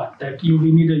designing part, that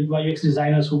we need a UX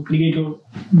designers who create a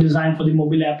design for the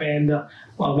mobile app and the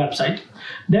website.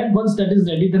 Then once that is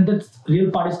ready, then the real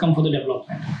part is come for the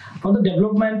development. For the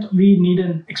development, we need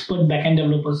an expert backend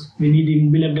developers. We need the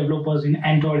mobile app developers in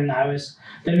Android and iOS.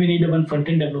 Then we need one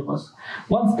front-end developers.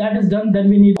 Once that is done, then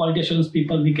we need quality assurance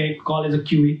people we can call as a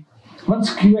QA.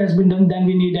 Once QA has been done, then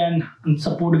we need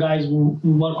support guys who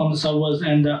work on the servers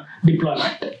and the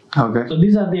deployment. Okay. So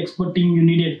these are the expert team you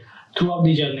needed throughout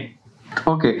the journey.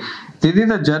 Okay, this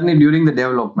is a journey during the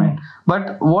development.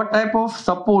 But what type of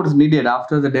support is needed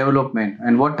after the development,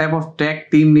 and what type of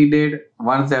tech team needed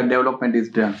once the development is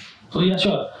done? So yeah,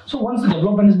 sure. So once the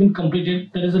development has been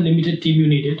completed, there is a limited team you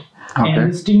needed. Okay. And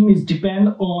this team is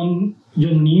depend on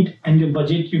your need and your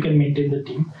budget, you can maintain the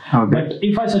team. Okay. But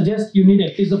if I suggest you need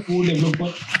at least a 4 developer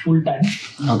full time.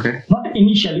 Okay. Not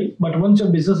initially, but once your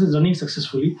business is running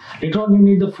successfully, later on you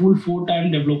need the full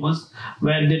 4-time developers,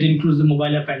 where that includes the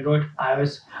mobile app, Android,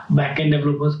 iOS, backend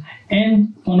developers,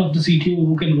 and one of the CTO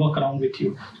who can work around with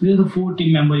you. So these are the 4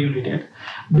 team members you needed.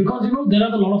 Because there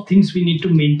are a lot of things we need to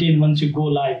maintain once you go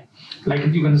live. Like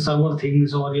you can server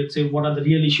things, or let's say what are the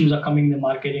real issues are coming in the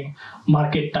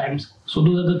market times. So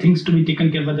those are the things to be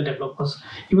taken care by the developers.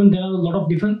 Even there are a lot of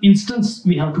different instances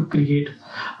we have to create.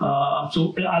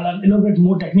 So I'll elaborate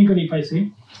more technically if I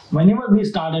say, whenever we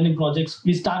start any projects,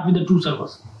 we start with the 2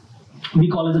 servers. We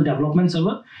call as a development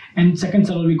server, and second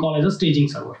server we call as a staging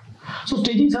server. So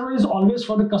staging server is always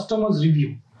for the customer's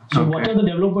review. So whatever the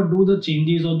developer do the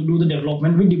changes or do the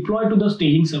development, we deploy to the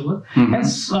staging server, and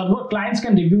server clients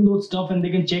can review those stuff and they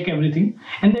can check everything,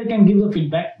 and they can give the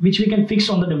feedback which we can fix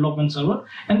on the development server,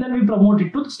 and then we promote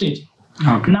it to the staging.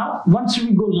 Okay. Now, once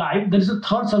we go live, there is a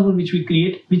third server which we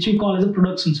create, which we call as a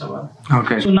production server.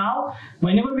 Okay. So now,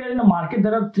 whenever we are in the market,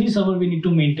 there are 3 servers we need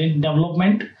to maintain: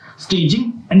 development,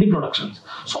 staging, and the productions.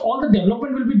 So all the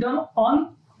development will be done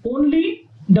on only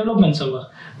development server.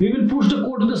 We will push the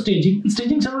code to the staging.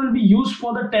 Staging server will be used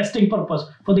for the testing purpose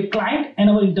for the client and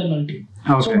our internal team.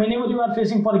 Okay. So whenever you are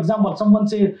facing, for example,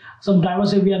 some driver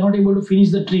say we are not able to finish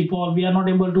the trip, or we are not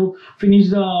able to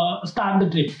start the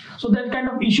trip. So that kind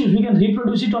of issues, we can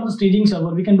reproduce it on the staging server.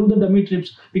 We can do the dummy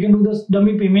trips. We can do the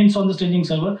dummy payments on the staging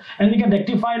server, and we can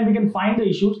rectify and we can find the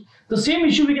issues. The same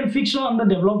issue we can fix on the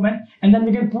development, and then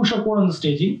we can push a code on the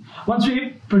staging. Once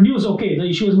we produce, okay, the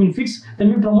issue has been fixed, then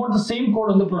we promote the same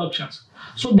code on the productions.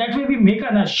 So that way we make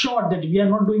an assured that we are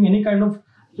not doing any kind of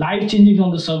live changing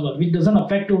on the server, which doesn't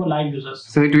affect our live users.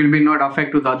 So it will be not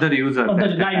affect to the other users. Or the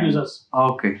live users.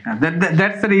 Okay,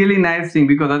 that's a really nice thing,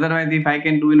 because otherwise if I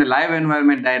can do in a live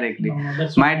environment directly,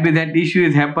 might be that issue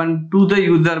is happened to the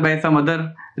user by some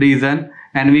other reason,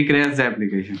 and we crash the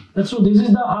application. That's so. This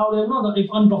is how they know that if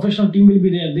unprofessional team will be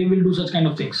there, they will do such kind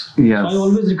of things. Yes. So I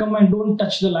always recommend don't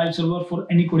touch the live server for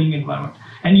any coding environment.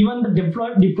 And even the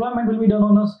deployment will be done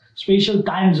on a spatial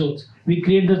time zones. We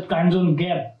create the time zone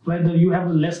gap where you have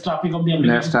less traffic of the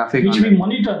application, which we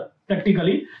monitor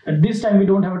practically. At this time we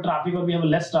don't have a traffic, or we have a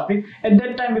less traffic. At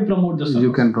that time we promote the servers.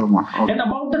 You can promote. Okay. And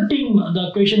about the team, the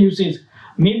question you says,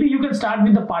 maybe you can start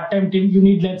with the part-time team. You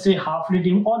need, let's say, half-day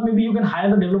team, or maybe you can hire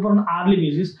the developer on hourly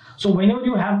basis. So whenever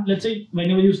you have, let's say,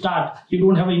 whenever you start, you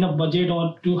don't have enough budget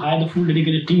or to hire the full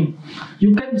dedicated team,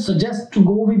 you can suggest to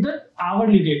go with the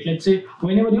hourly rate. Let's say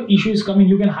whenever your issue is coming,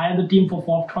 you can hire the team for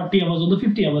 40 hours or the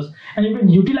 50 hours, and you can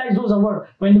utilize those hours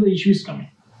whenever the issue is coming.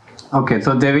 Okay,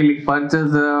 so they will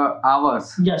purchase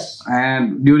hours. Yes.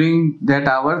 And during that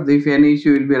hours, if any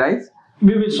issue will be rise,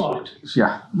 we will solve it.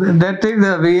 Yeah, that is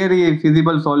a very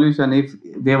feasible solution if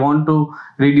they want to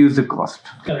reduce the cost.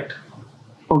 Correct.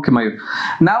 Okay, Mayur.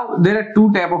 Now there are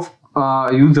 2 type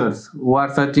of users who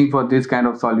are searching for this kind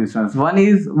of solutions. One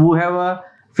is who have a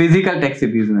physical taxi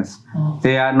business.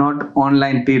 They are not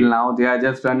online till now. They are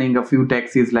just running a few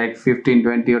taxis, like 15,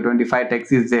 20 or 25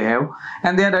 taxis they have,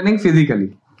 and they are running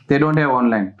physically. They don't have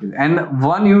online. And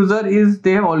one user is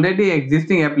they have already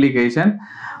existing application,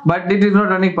 but it is not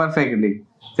running perfectly.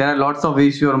 There are lots of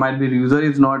issues, or might be user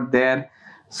is not there.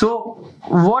 So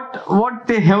what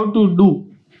they have to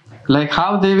do, like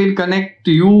how they will connect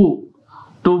you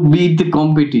to beat the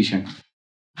competition?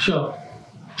 Sure.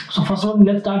 So first of all,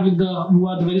 let's start with the who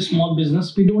are the very small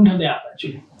business. We don't have the app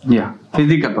actually. Yeah,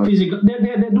 physical person. Physical.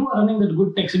 They do are running that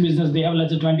good taxi business. They have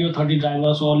let's say 20 or 30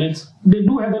 drivers, or they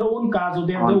do have their own cars, or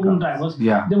they have their own drivers.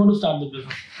 Yeah. They want to start the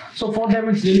business. So for them,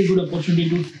 it's really good opportunity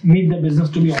to make the business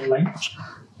to be online.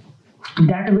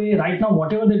 That way, right now,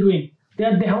 whatever they're doing,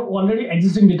 they have already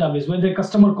existing database where the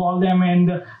customer call them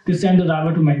and they send the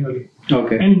driver to manually.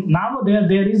 Okay. And now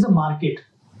there is a market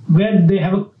where they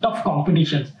have a tough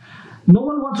competitions. No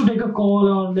one wants to take a call,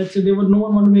 or let's say no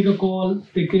one want to make a call.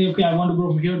 They say, okay, I want to go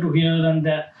from here to here and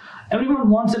there. Everyone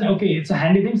wants okay, it's a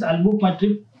handy thing. So I'll book my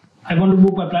trip. I want to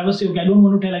book my privacy. Okay, I don't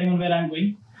want to tell anyone where I'm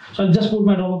going. So I'll just put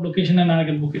my drop-off location and I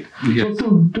can book it. Yes.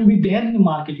 So to be there in the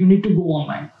market, you need to go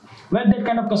online. Where that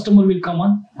kind of customer will come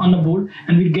on the board,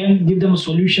 and we can give them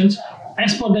solutions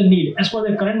as per their need, as per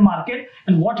their current market,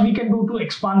 and what we can do to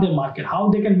expand their market, how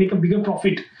they can make a bigger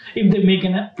profit if they make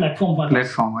a platform for us.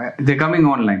 Platform. They're coming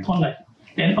online. Online.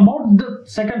 And about the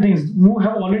second things, who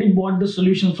have already bought the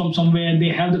solutions from somewhere, they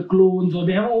have the clones or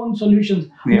they have own solutions.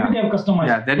 Yeah. Maybe they have customized.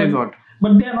 Yeah, that is what.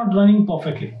 But they are not running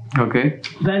perfectly. Okay.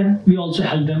 Then we also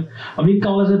help them. We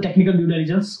call it a technical due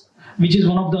diligence, which is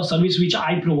one of the service which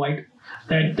I provide.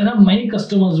 That there are many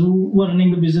customers who were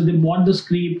running the business, they bought the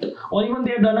script, or even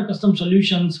they have done a custom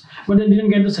solutions, but they didn't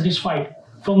get the satisfied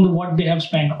from what they have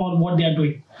spent or what they are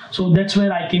doing. So that's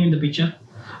where I came in the picture.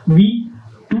 We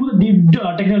do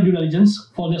the technical due diligence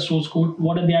for their source code,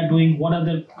 what are they are doing, what are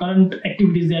the current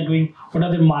activities they are doing, what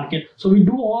are their market. So we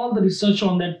do all the research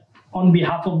on that on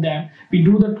behalf of them. We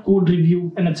do the code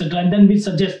review and etc. And then we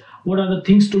suggest what are the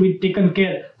things to be taken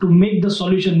care to make the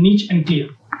solution niche and clear.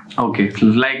 Okay,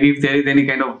 like if there is any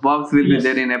kind of bugs will be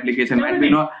there in application, might be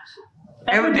not.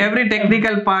 Every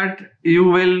technical part you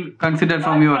will consider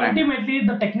from your end. Ultimately,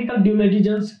 the technical due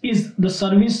diligence is the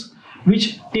service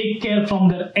which take care from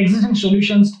their existing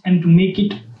solutions and to make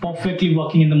it perfectly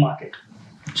working in the market.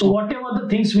 So whatever the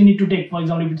things we need to take, for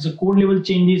example, if it's a code level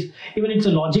changes, even it's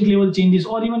a logic level changes,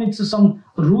 or even it's some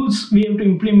rules we have to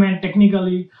implement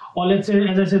technically, or let's say,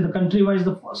 as I said, the country wise,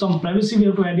 some privacy we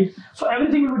have to edit. So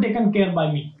everything will be taken care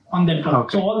by me on that part.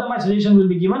 Okay. So all my suggestion will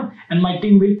be given and my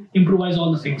team will improvise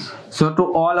all the things. So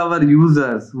to all our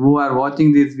users who are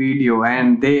watching this video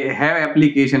and they have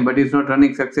application but it's not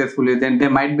running successfully, then they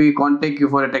might be contact you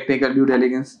for a technical due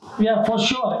diligence. Yeah, for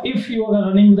sure. If you are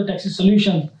running with the taxi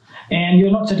solution and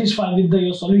you're not satisfied with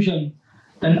your solution,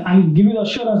 then I'm giving you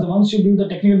assurance that once you do the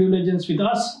technical due diligence with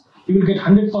us, you will get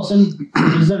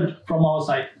 100% result from our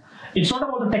side. It's not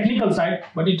about the technical side,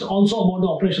 but it's also about the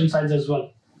operation sides as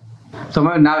well. So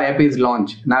now app is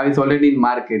launched. Now it's already in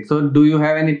market. So do you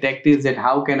have any tactics that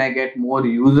how can I get more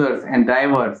users and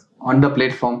drivers on the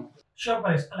platform? Sure,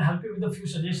 Paresh. I'll help you with a few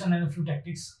suggestions and a few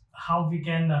tactics how we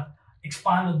can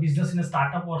expand the business in a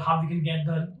startup, or how we can get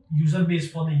the user base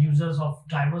for the users of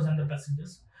drivers and the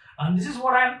passengers. And this is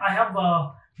what I have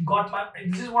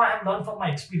this is what I have learned from my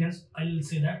experience. I will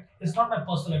say that it's not my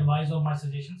personal advice or my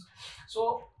suggestions.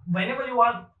 So whenever you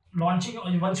are launching, or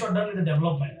once you are done with the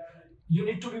development, you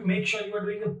need to make sure you are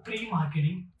doing a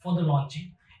pre-marketing for the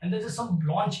launching, and there's some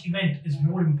launch event is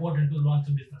more important to launch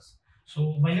the business.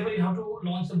 So whenever you have to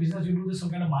launch the business, you do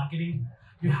some kind of marketing.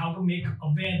 You have to make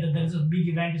aware that there is a big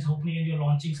event is happening and you're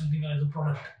launching something as a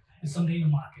product, is something in the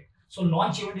market. So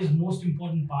launch event is most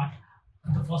important part,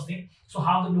 the first thing. So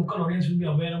how the local audience will be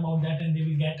aware about that and they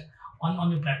will get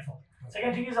on your platform.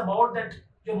 Second thing is about that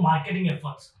your marketing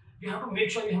efforts. You have to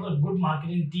make sure you have a good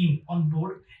marketing team on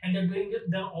board, and they're doing it.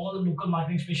 They're all the local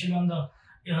marketing, especially on the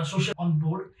social on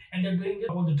board, and they're doing it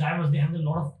about the drivers. They have a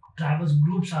lot of drivers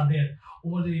groups are there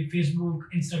over the Facebook,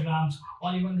 Instagrams,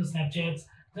 or even the Snapchats.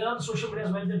 There are the social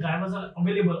medias where the drivers are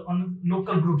available on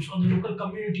local groups, on the local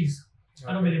communities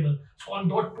are available. So on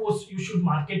that post, you should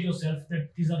market yourself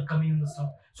that these are coming in the stuff.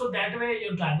 So that way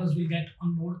your drivers will get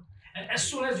on board. And as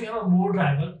soon as you have a more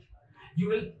driver, you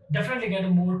will definitely get a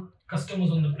more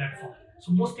customers on the platform.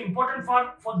 So most important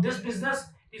for this business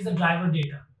is the driver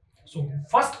data. So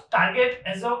first target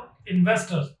as a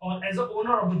investor or as a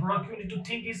owner of the product, you need to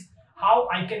think is how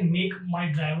I can make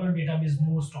my driver database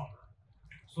more stronger.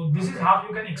 So this is how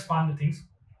you can expand the things.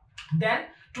 Then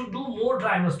to do more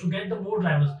drivers, to get the more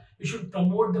drivers, you should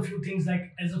promote the few things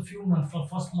like as a few months, for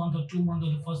first month or 2 months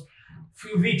or the first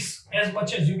few weeks, as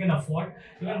much as you can afford.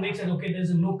 You can make it okay,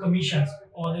 there's no commissions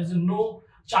or there's no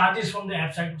charges from the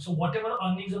app side. So whatever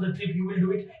earnings of the trip you will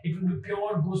do it, it will be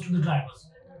pure goes to the drivers.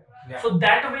 Yeah. So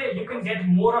that way you can get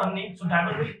more earnings. So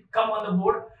driver will come on the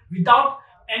board without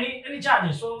any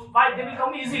charges. So why they will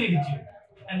come easily with you.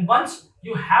 And once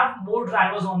you have more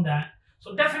drivers on that,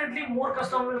 so definitely more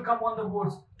customers will come on the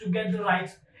boards to get the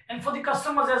rights. And for the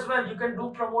customers as well, you can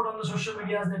do promote on the social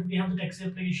medias that we have the taxi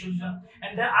application,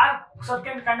 and there are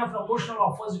certain kind of promotional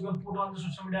offers you can put on the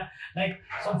social media, like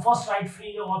some first ride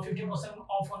free or 50%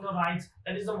 off on the rides.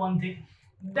 That is the one thing.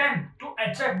 Then to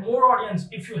attract more audience,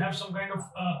 if you have some kind of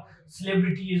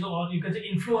celebrities, or you can say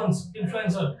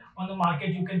influencer on the market,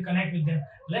 you can connect with them.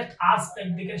 Let's ask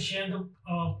that they can share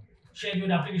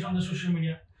your application on the social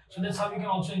media. So that's how you can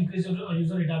also increase your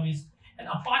user database. And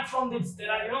apart from this,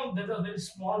 there are there are very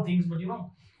small things, but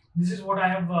this is what I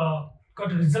have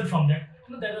got a result from that.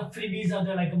 There are freebies, are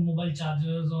there, like mobile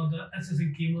chargers or the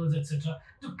accessory cables, etc.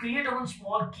 To create a one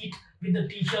small kit with the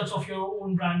t-shirts of your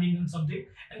own branding and something,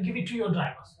 and give it to your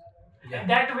drivers. Yeah. And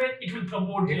that way it will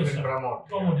promote It will yourself.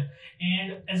 promote. It. And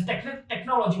as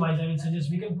technology wise, I will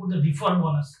suggest we can put the refer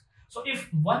bonus. So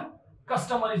if one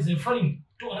customer is referring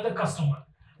to another customer,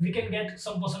 we can get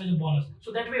some percentage of bonus.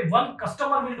 So that way one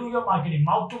customer will do your marketing,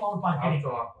 mouth to mouth marketing.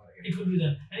 It will be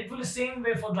there, and it will be the same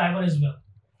way for driver as well.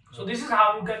 So this is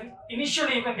how you can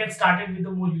initially get started with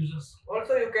the more users.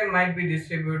 Also, you can might be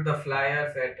distribute the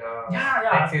flyers at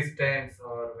taxi stands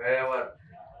or wherever.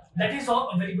 That is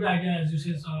a very good idea, as you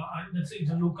say. Let's say it's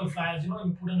a local flyers. You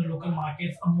put in the local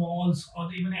markets, malls,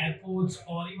 or even airports,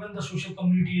 or even the social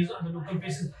communities or the local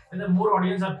places where the more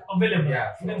audience are available.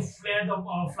 Yeah. You can flare the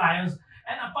flyers.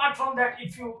 And apart from that,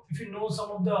 if you know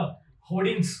some of the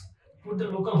hoardings, put the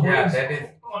local hoardings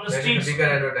on the streets. Bigger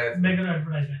advertisement. Bigger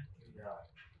advertisement.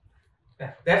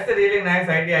 Yeah. That's a really nice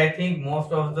idea. I think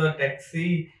most of the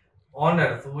taxi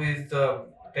owners, who is the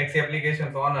taxi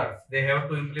applications owners, they have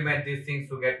to implement these things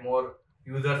to get more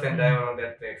users and drivers on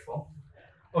that platform.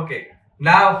 Okay.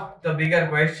 Now the bigger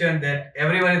question that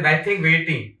everyone is, I think,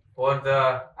 waiting for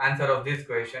the answer of this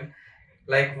question.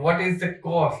 Like, what is the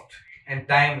cost and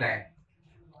timeline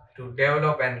to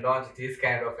develop and launch this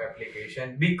kind of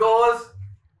application? Because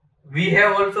we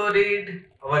have also read,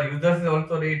 our users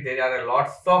also read, there are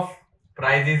lots of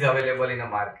prices available in the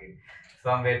market.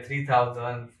 Somewhere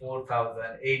 3,000,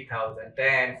 4,000, 8,000,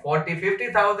 10, 40,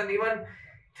 50,000, even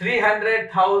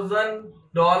 $300,000,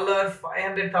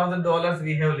 $500,000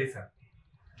 we have listened.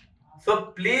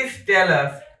 So please tell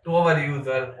us, to our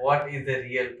user, what is the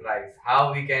real price,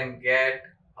 how we can get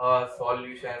a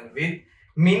solution with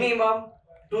minimum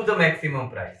to the maximum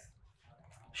price.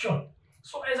 Sure.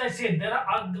 So as I said, there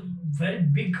are the very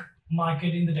big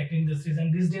market in the tech industries,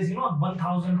 and these days,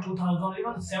 $1,000, $2,000,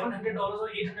 even $700 or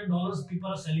 $800 people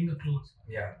are selling the clothes.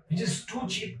 Yeah. Which is too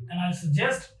cheap, and I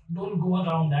suggest don't go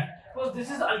around that, because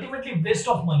this is ultimately waste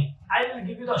of money. I will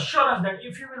give you the assurance that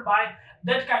if you will buy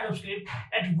that kind of script,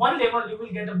 at one level you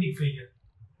will get a big failure,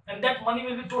 and that money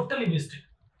will be totally wasted.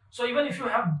 So even if you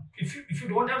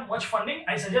don't have much funding,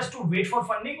 I suggest to wait for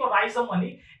funding or raise the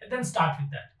money and then start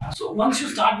with that. So once you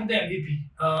start with the MVP,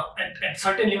 at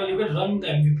certain level you can run the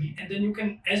MVP, and then you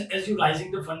can, as you're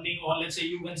rising the funding, or let's say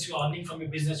once you're earning from your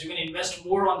business, you can invest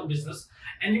more on the business,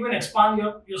 and you can expand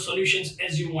your solutions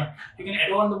as you want. You can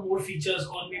add on the more features,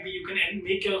 or maybe you can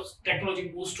make your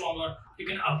technology more stronger. You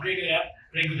can upgrade your app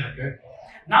regularly. Okay.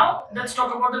 Now let's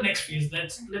talk about the next phase.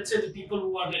 Let's say the people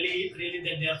who are really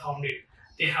that they are founded.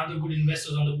 They have the good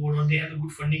investors on the board, or they have the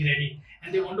good funding ready,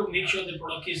 and they want to make sure the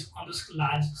product is on this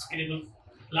large scalable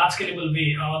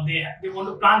way, or they want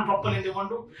to plan properly, and they want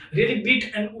to really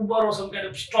beat an Uber or some kind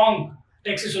of strong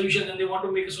taxi solution, and they want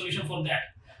to make a solution for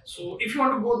that. So if you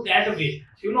want to go that way,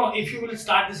 if you will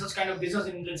start such kind of business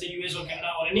in, let's say, US or Canada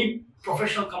or any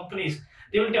professional companies,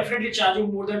 they will definitely charge you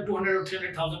more than $200,000 or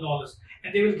 $300,000,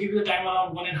 and they will give you the time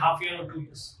around 1.5 years or 2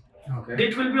 years. Okay.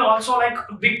 It will be also like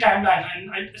a big timeline, and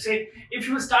I say if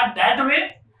you start that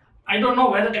way, I don't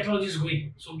know where the technology is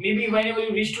going. So maybe whenever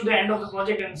you reach to the end of the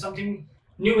project, and something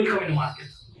new will come in the market.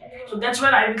 So that's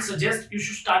where I will suggest you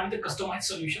should start with the customized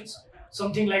solutions,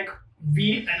 something like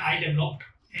we and I developed,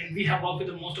 and we have worked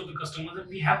with most of the customers, and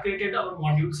we have created our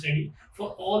modules ready for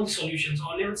all the solutions.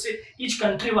 Or let's say each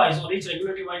country wise or each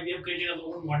regulatory wise, we have created our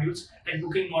own modules, like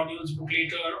booking modules, book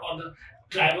later, or the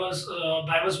drivers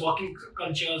working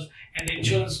cultures, and the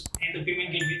insurance and the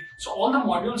payment gateway. So all the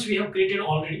modules we have created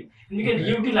already, and we can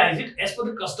utilize it as per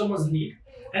the customer's need.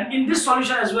 And in this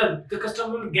solution as well, the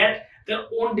customer will get their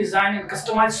own design and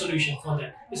customized solution for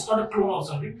that. It's not a clone or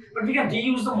something, but we can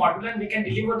reuse the module, and we can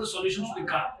deliver the solution to the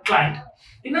client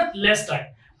in a less time.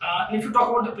 If you talk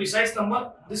about the precise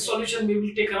number, this solution may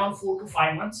will take around 4 to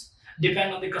 5 months,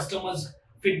 depend on the customer's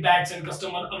feedbacks and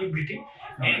customer availability.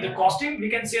 Okay. And the costing, we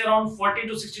can say around $40,000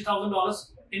 to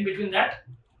 $60,000 in between that.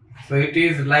 So it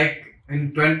is like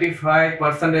in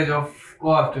 25% of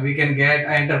cost we can get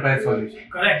an enterprise solution.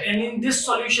 Correct. And in this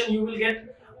solution, you will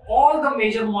get all the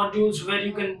major modules where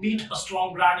you can beat a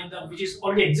strong brand which is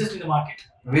already exists in the market.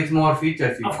 With more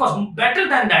features. Of course, better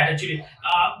than that actually.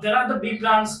 There are the big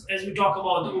brands as we talk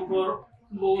about the Uber,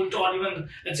 Bolt, or even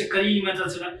let's say Careem,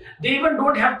 etc. They even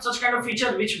don't have such kind of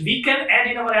feature which we can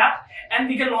add in our app and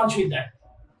we can launch with that.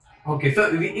 Okay, so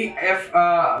if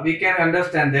we can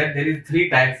understand that there is 3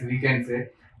 types we can say.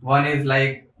 One is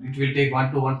like it will take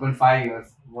 1 to 1.5 years.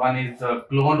 One is a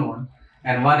clone one,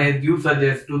 and one is you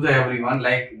suggest to the everyone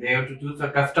like they have to choose a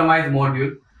customized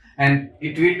module, and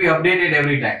it will be updated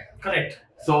every time. Correct.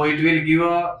 So it will give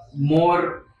a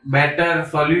more better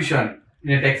solution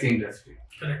in a taxi industry.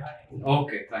 Correct.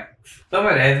 Okay, fine. So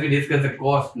as we discuss the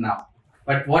cost now,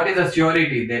 but what is the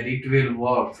surety that it will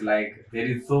work? Like there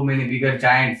is so many bigger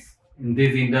giants in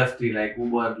this industry like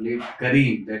Uber, Lyft,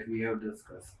 Careem that we have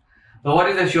discussed. So what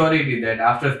is the surety that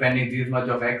after spending this much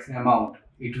of X amount,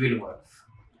 it will work?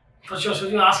 For sure. So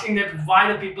you're asking that why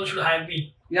the people should hire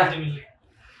me? Yeah. Ultimately.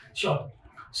 Sure.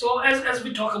 So as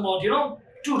we talk about,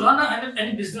 to run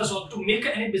any business or to make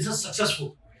any business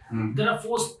successful, there are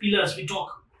 4 pillars we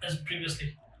talk as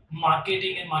previously: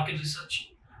 marketing and market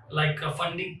research, like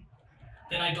funding.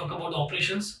 Then I talk about the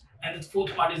operations, and the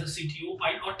 4th part is the CTO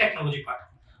part or technology part.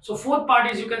 So 4th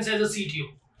part is you can say the CTO.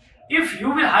 If you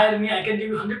will hire me, I can give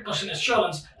you 100%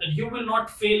 assurance that you will not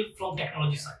fail from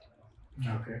technology side.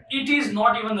 Okay. It is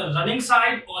not even the running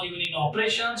side or even in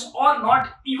operations or not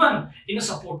even in a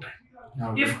support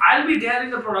time. Okay. If I'll be there in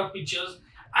the product pictures,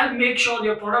 I'll make sure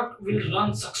your product will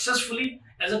run successfully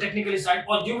as a technical side,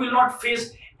 or you will not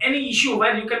face any issue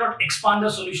where you cannot expand the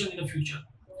solution in the future.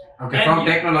 Okay, And from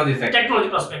technology side. Technology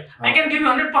perspective. I can give you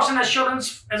 100%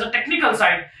 assurance as a technical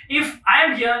side. If I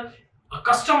am here, a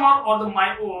customer or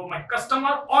my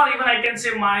customer, or even I can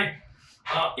say my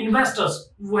investors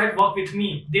who had worked with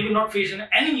me, they will not face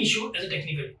any issue as a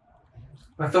technical.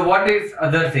 So what is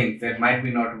other things that might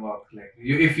be not work? Like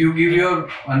if you give your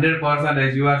 100%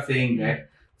 as you are saying that,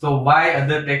 so why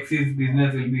other taxis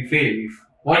business will be fail?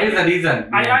 What is the reason?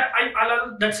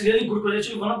 That's really good question.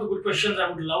 Actually, one of the good questions I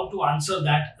would love to answer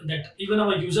that even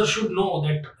our users should know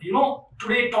that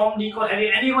today Tom, Dick or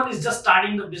Harry, anyone is just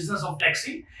starting the business of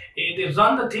taxi. They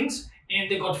run the things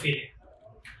and they got failure,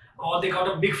 or they got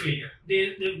a big failure.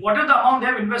 They whatever the amount they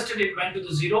have invested, it went to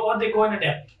the zero, or they go in a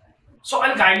debt. So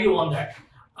I'll guide you on that.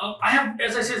 I have,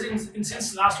 as I said,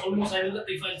 since last almost,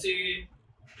 if I say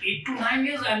 8 to 9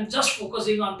 years, I'm just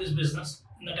focusing on this business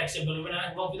in the taxi industry. When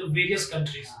I work with the various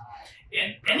countries,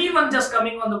 and anyone just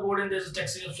coming on the board and there's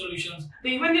taxi solutions,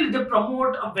 they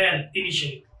promote a well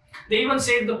initially. They even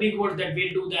say the big words that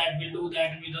we'll do that,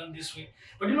 and we done this way.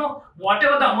 But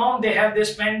whatever the amount they have, they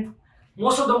spend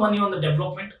most of the money on the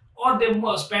development, or they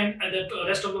spend the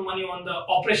rest of the money on the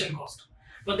operation cost.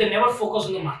 But they never focus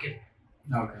on the market.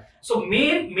 Okay. So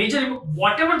major,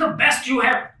 whatever the best you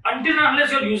have, until and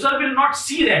unless your user will not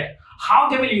see that, how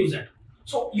they will use it.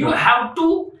 So you have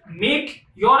to make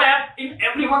your app in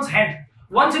everyone's hand.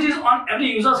 Once it is on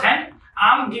every user's hand,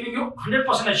 I'm giving you 100%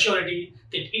 assurity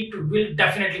that it will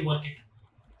definitely work it.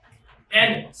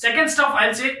 And second stuff,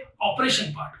 I'll say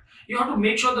operation part. You have to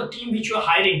make sure the team which you are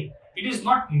hiring, it is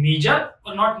not major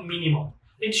or not minimum.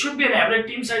 It should be an average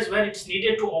team size where it's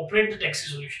needed to operate the taxi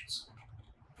solutions.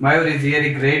 Mayur is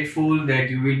really grateful that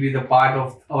you will be the part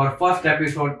of our first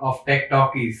episode of Tech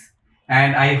Talkies.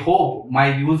 And I hope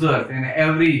my users and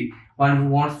everyone who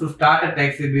wants to start a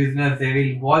taxi business, they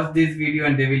will watch this video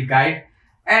and they will guide.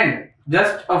 And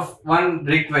just one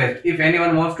request, if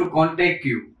anyone wants to contact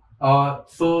you,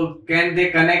 so can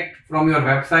they connect from your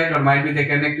website, or might be they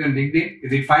connect you on LinkedIn?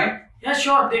 Is it fine? Yeah,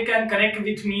 sure. They can connect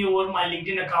with me over my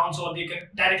LinkedIn accounts, or they can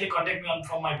directly contact me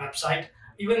from my website.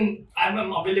 Even I'm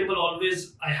available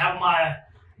always. I have my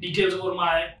details over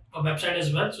my website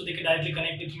as well, so they can directly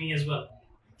connect with me as well.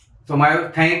 So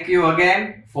Mayur, thank you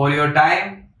again for your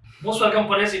time. Most welcome,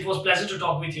 Paresh. It was a pleasure to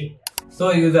talk with you.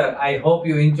 So user, I hope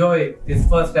you enjoyed this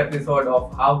first episode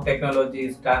of how technology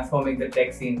is transforming the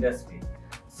taxi industry.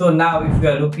 So now if you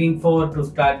are looking forward to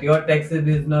start your taxi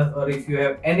business, or if you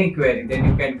have any query, then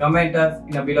you can comment us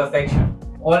in a below section.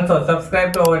 Also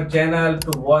subscribe to our channel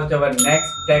to watch our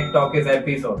next Tech Talkies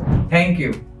episode. Thank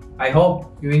you. I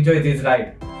hope you enjoy this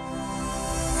ride.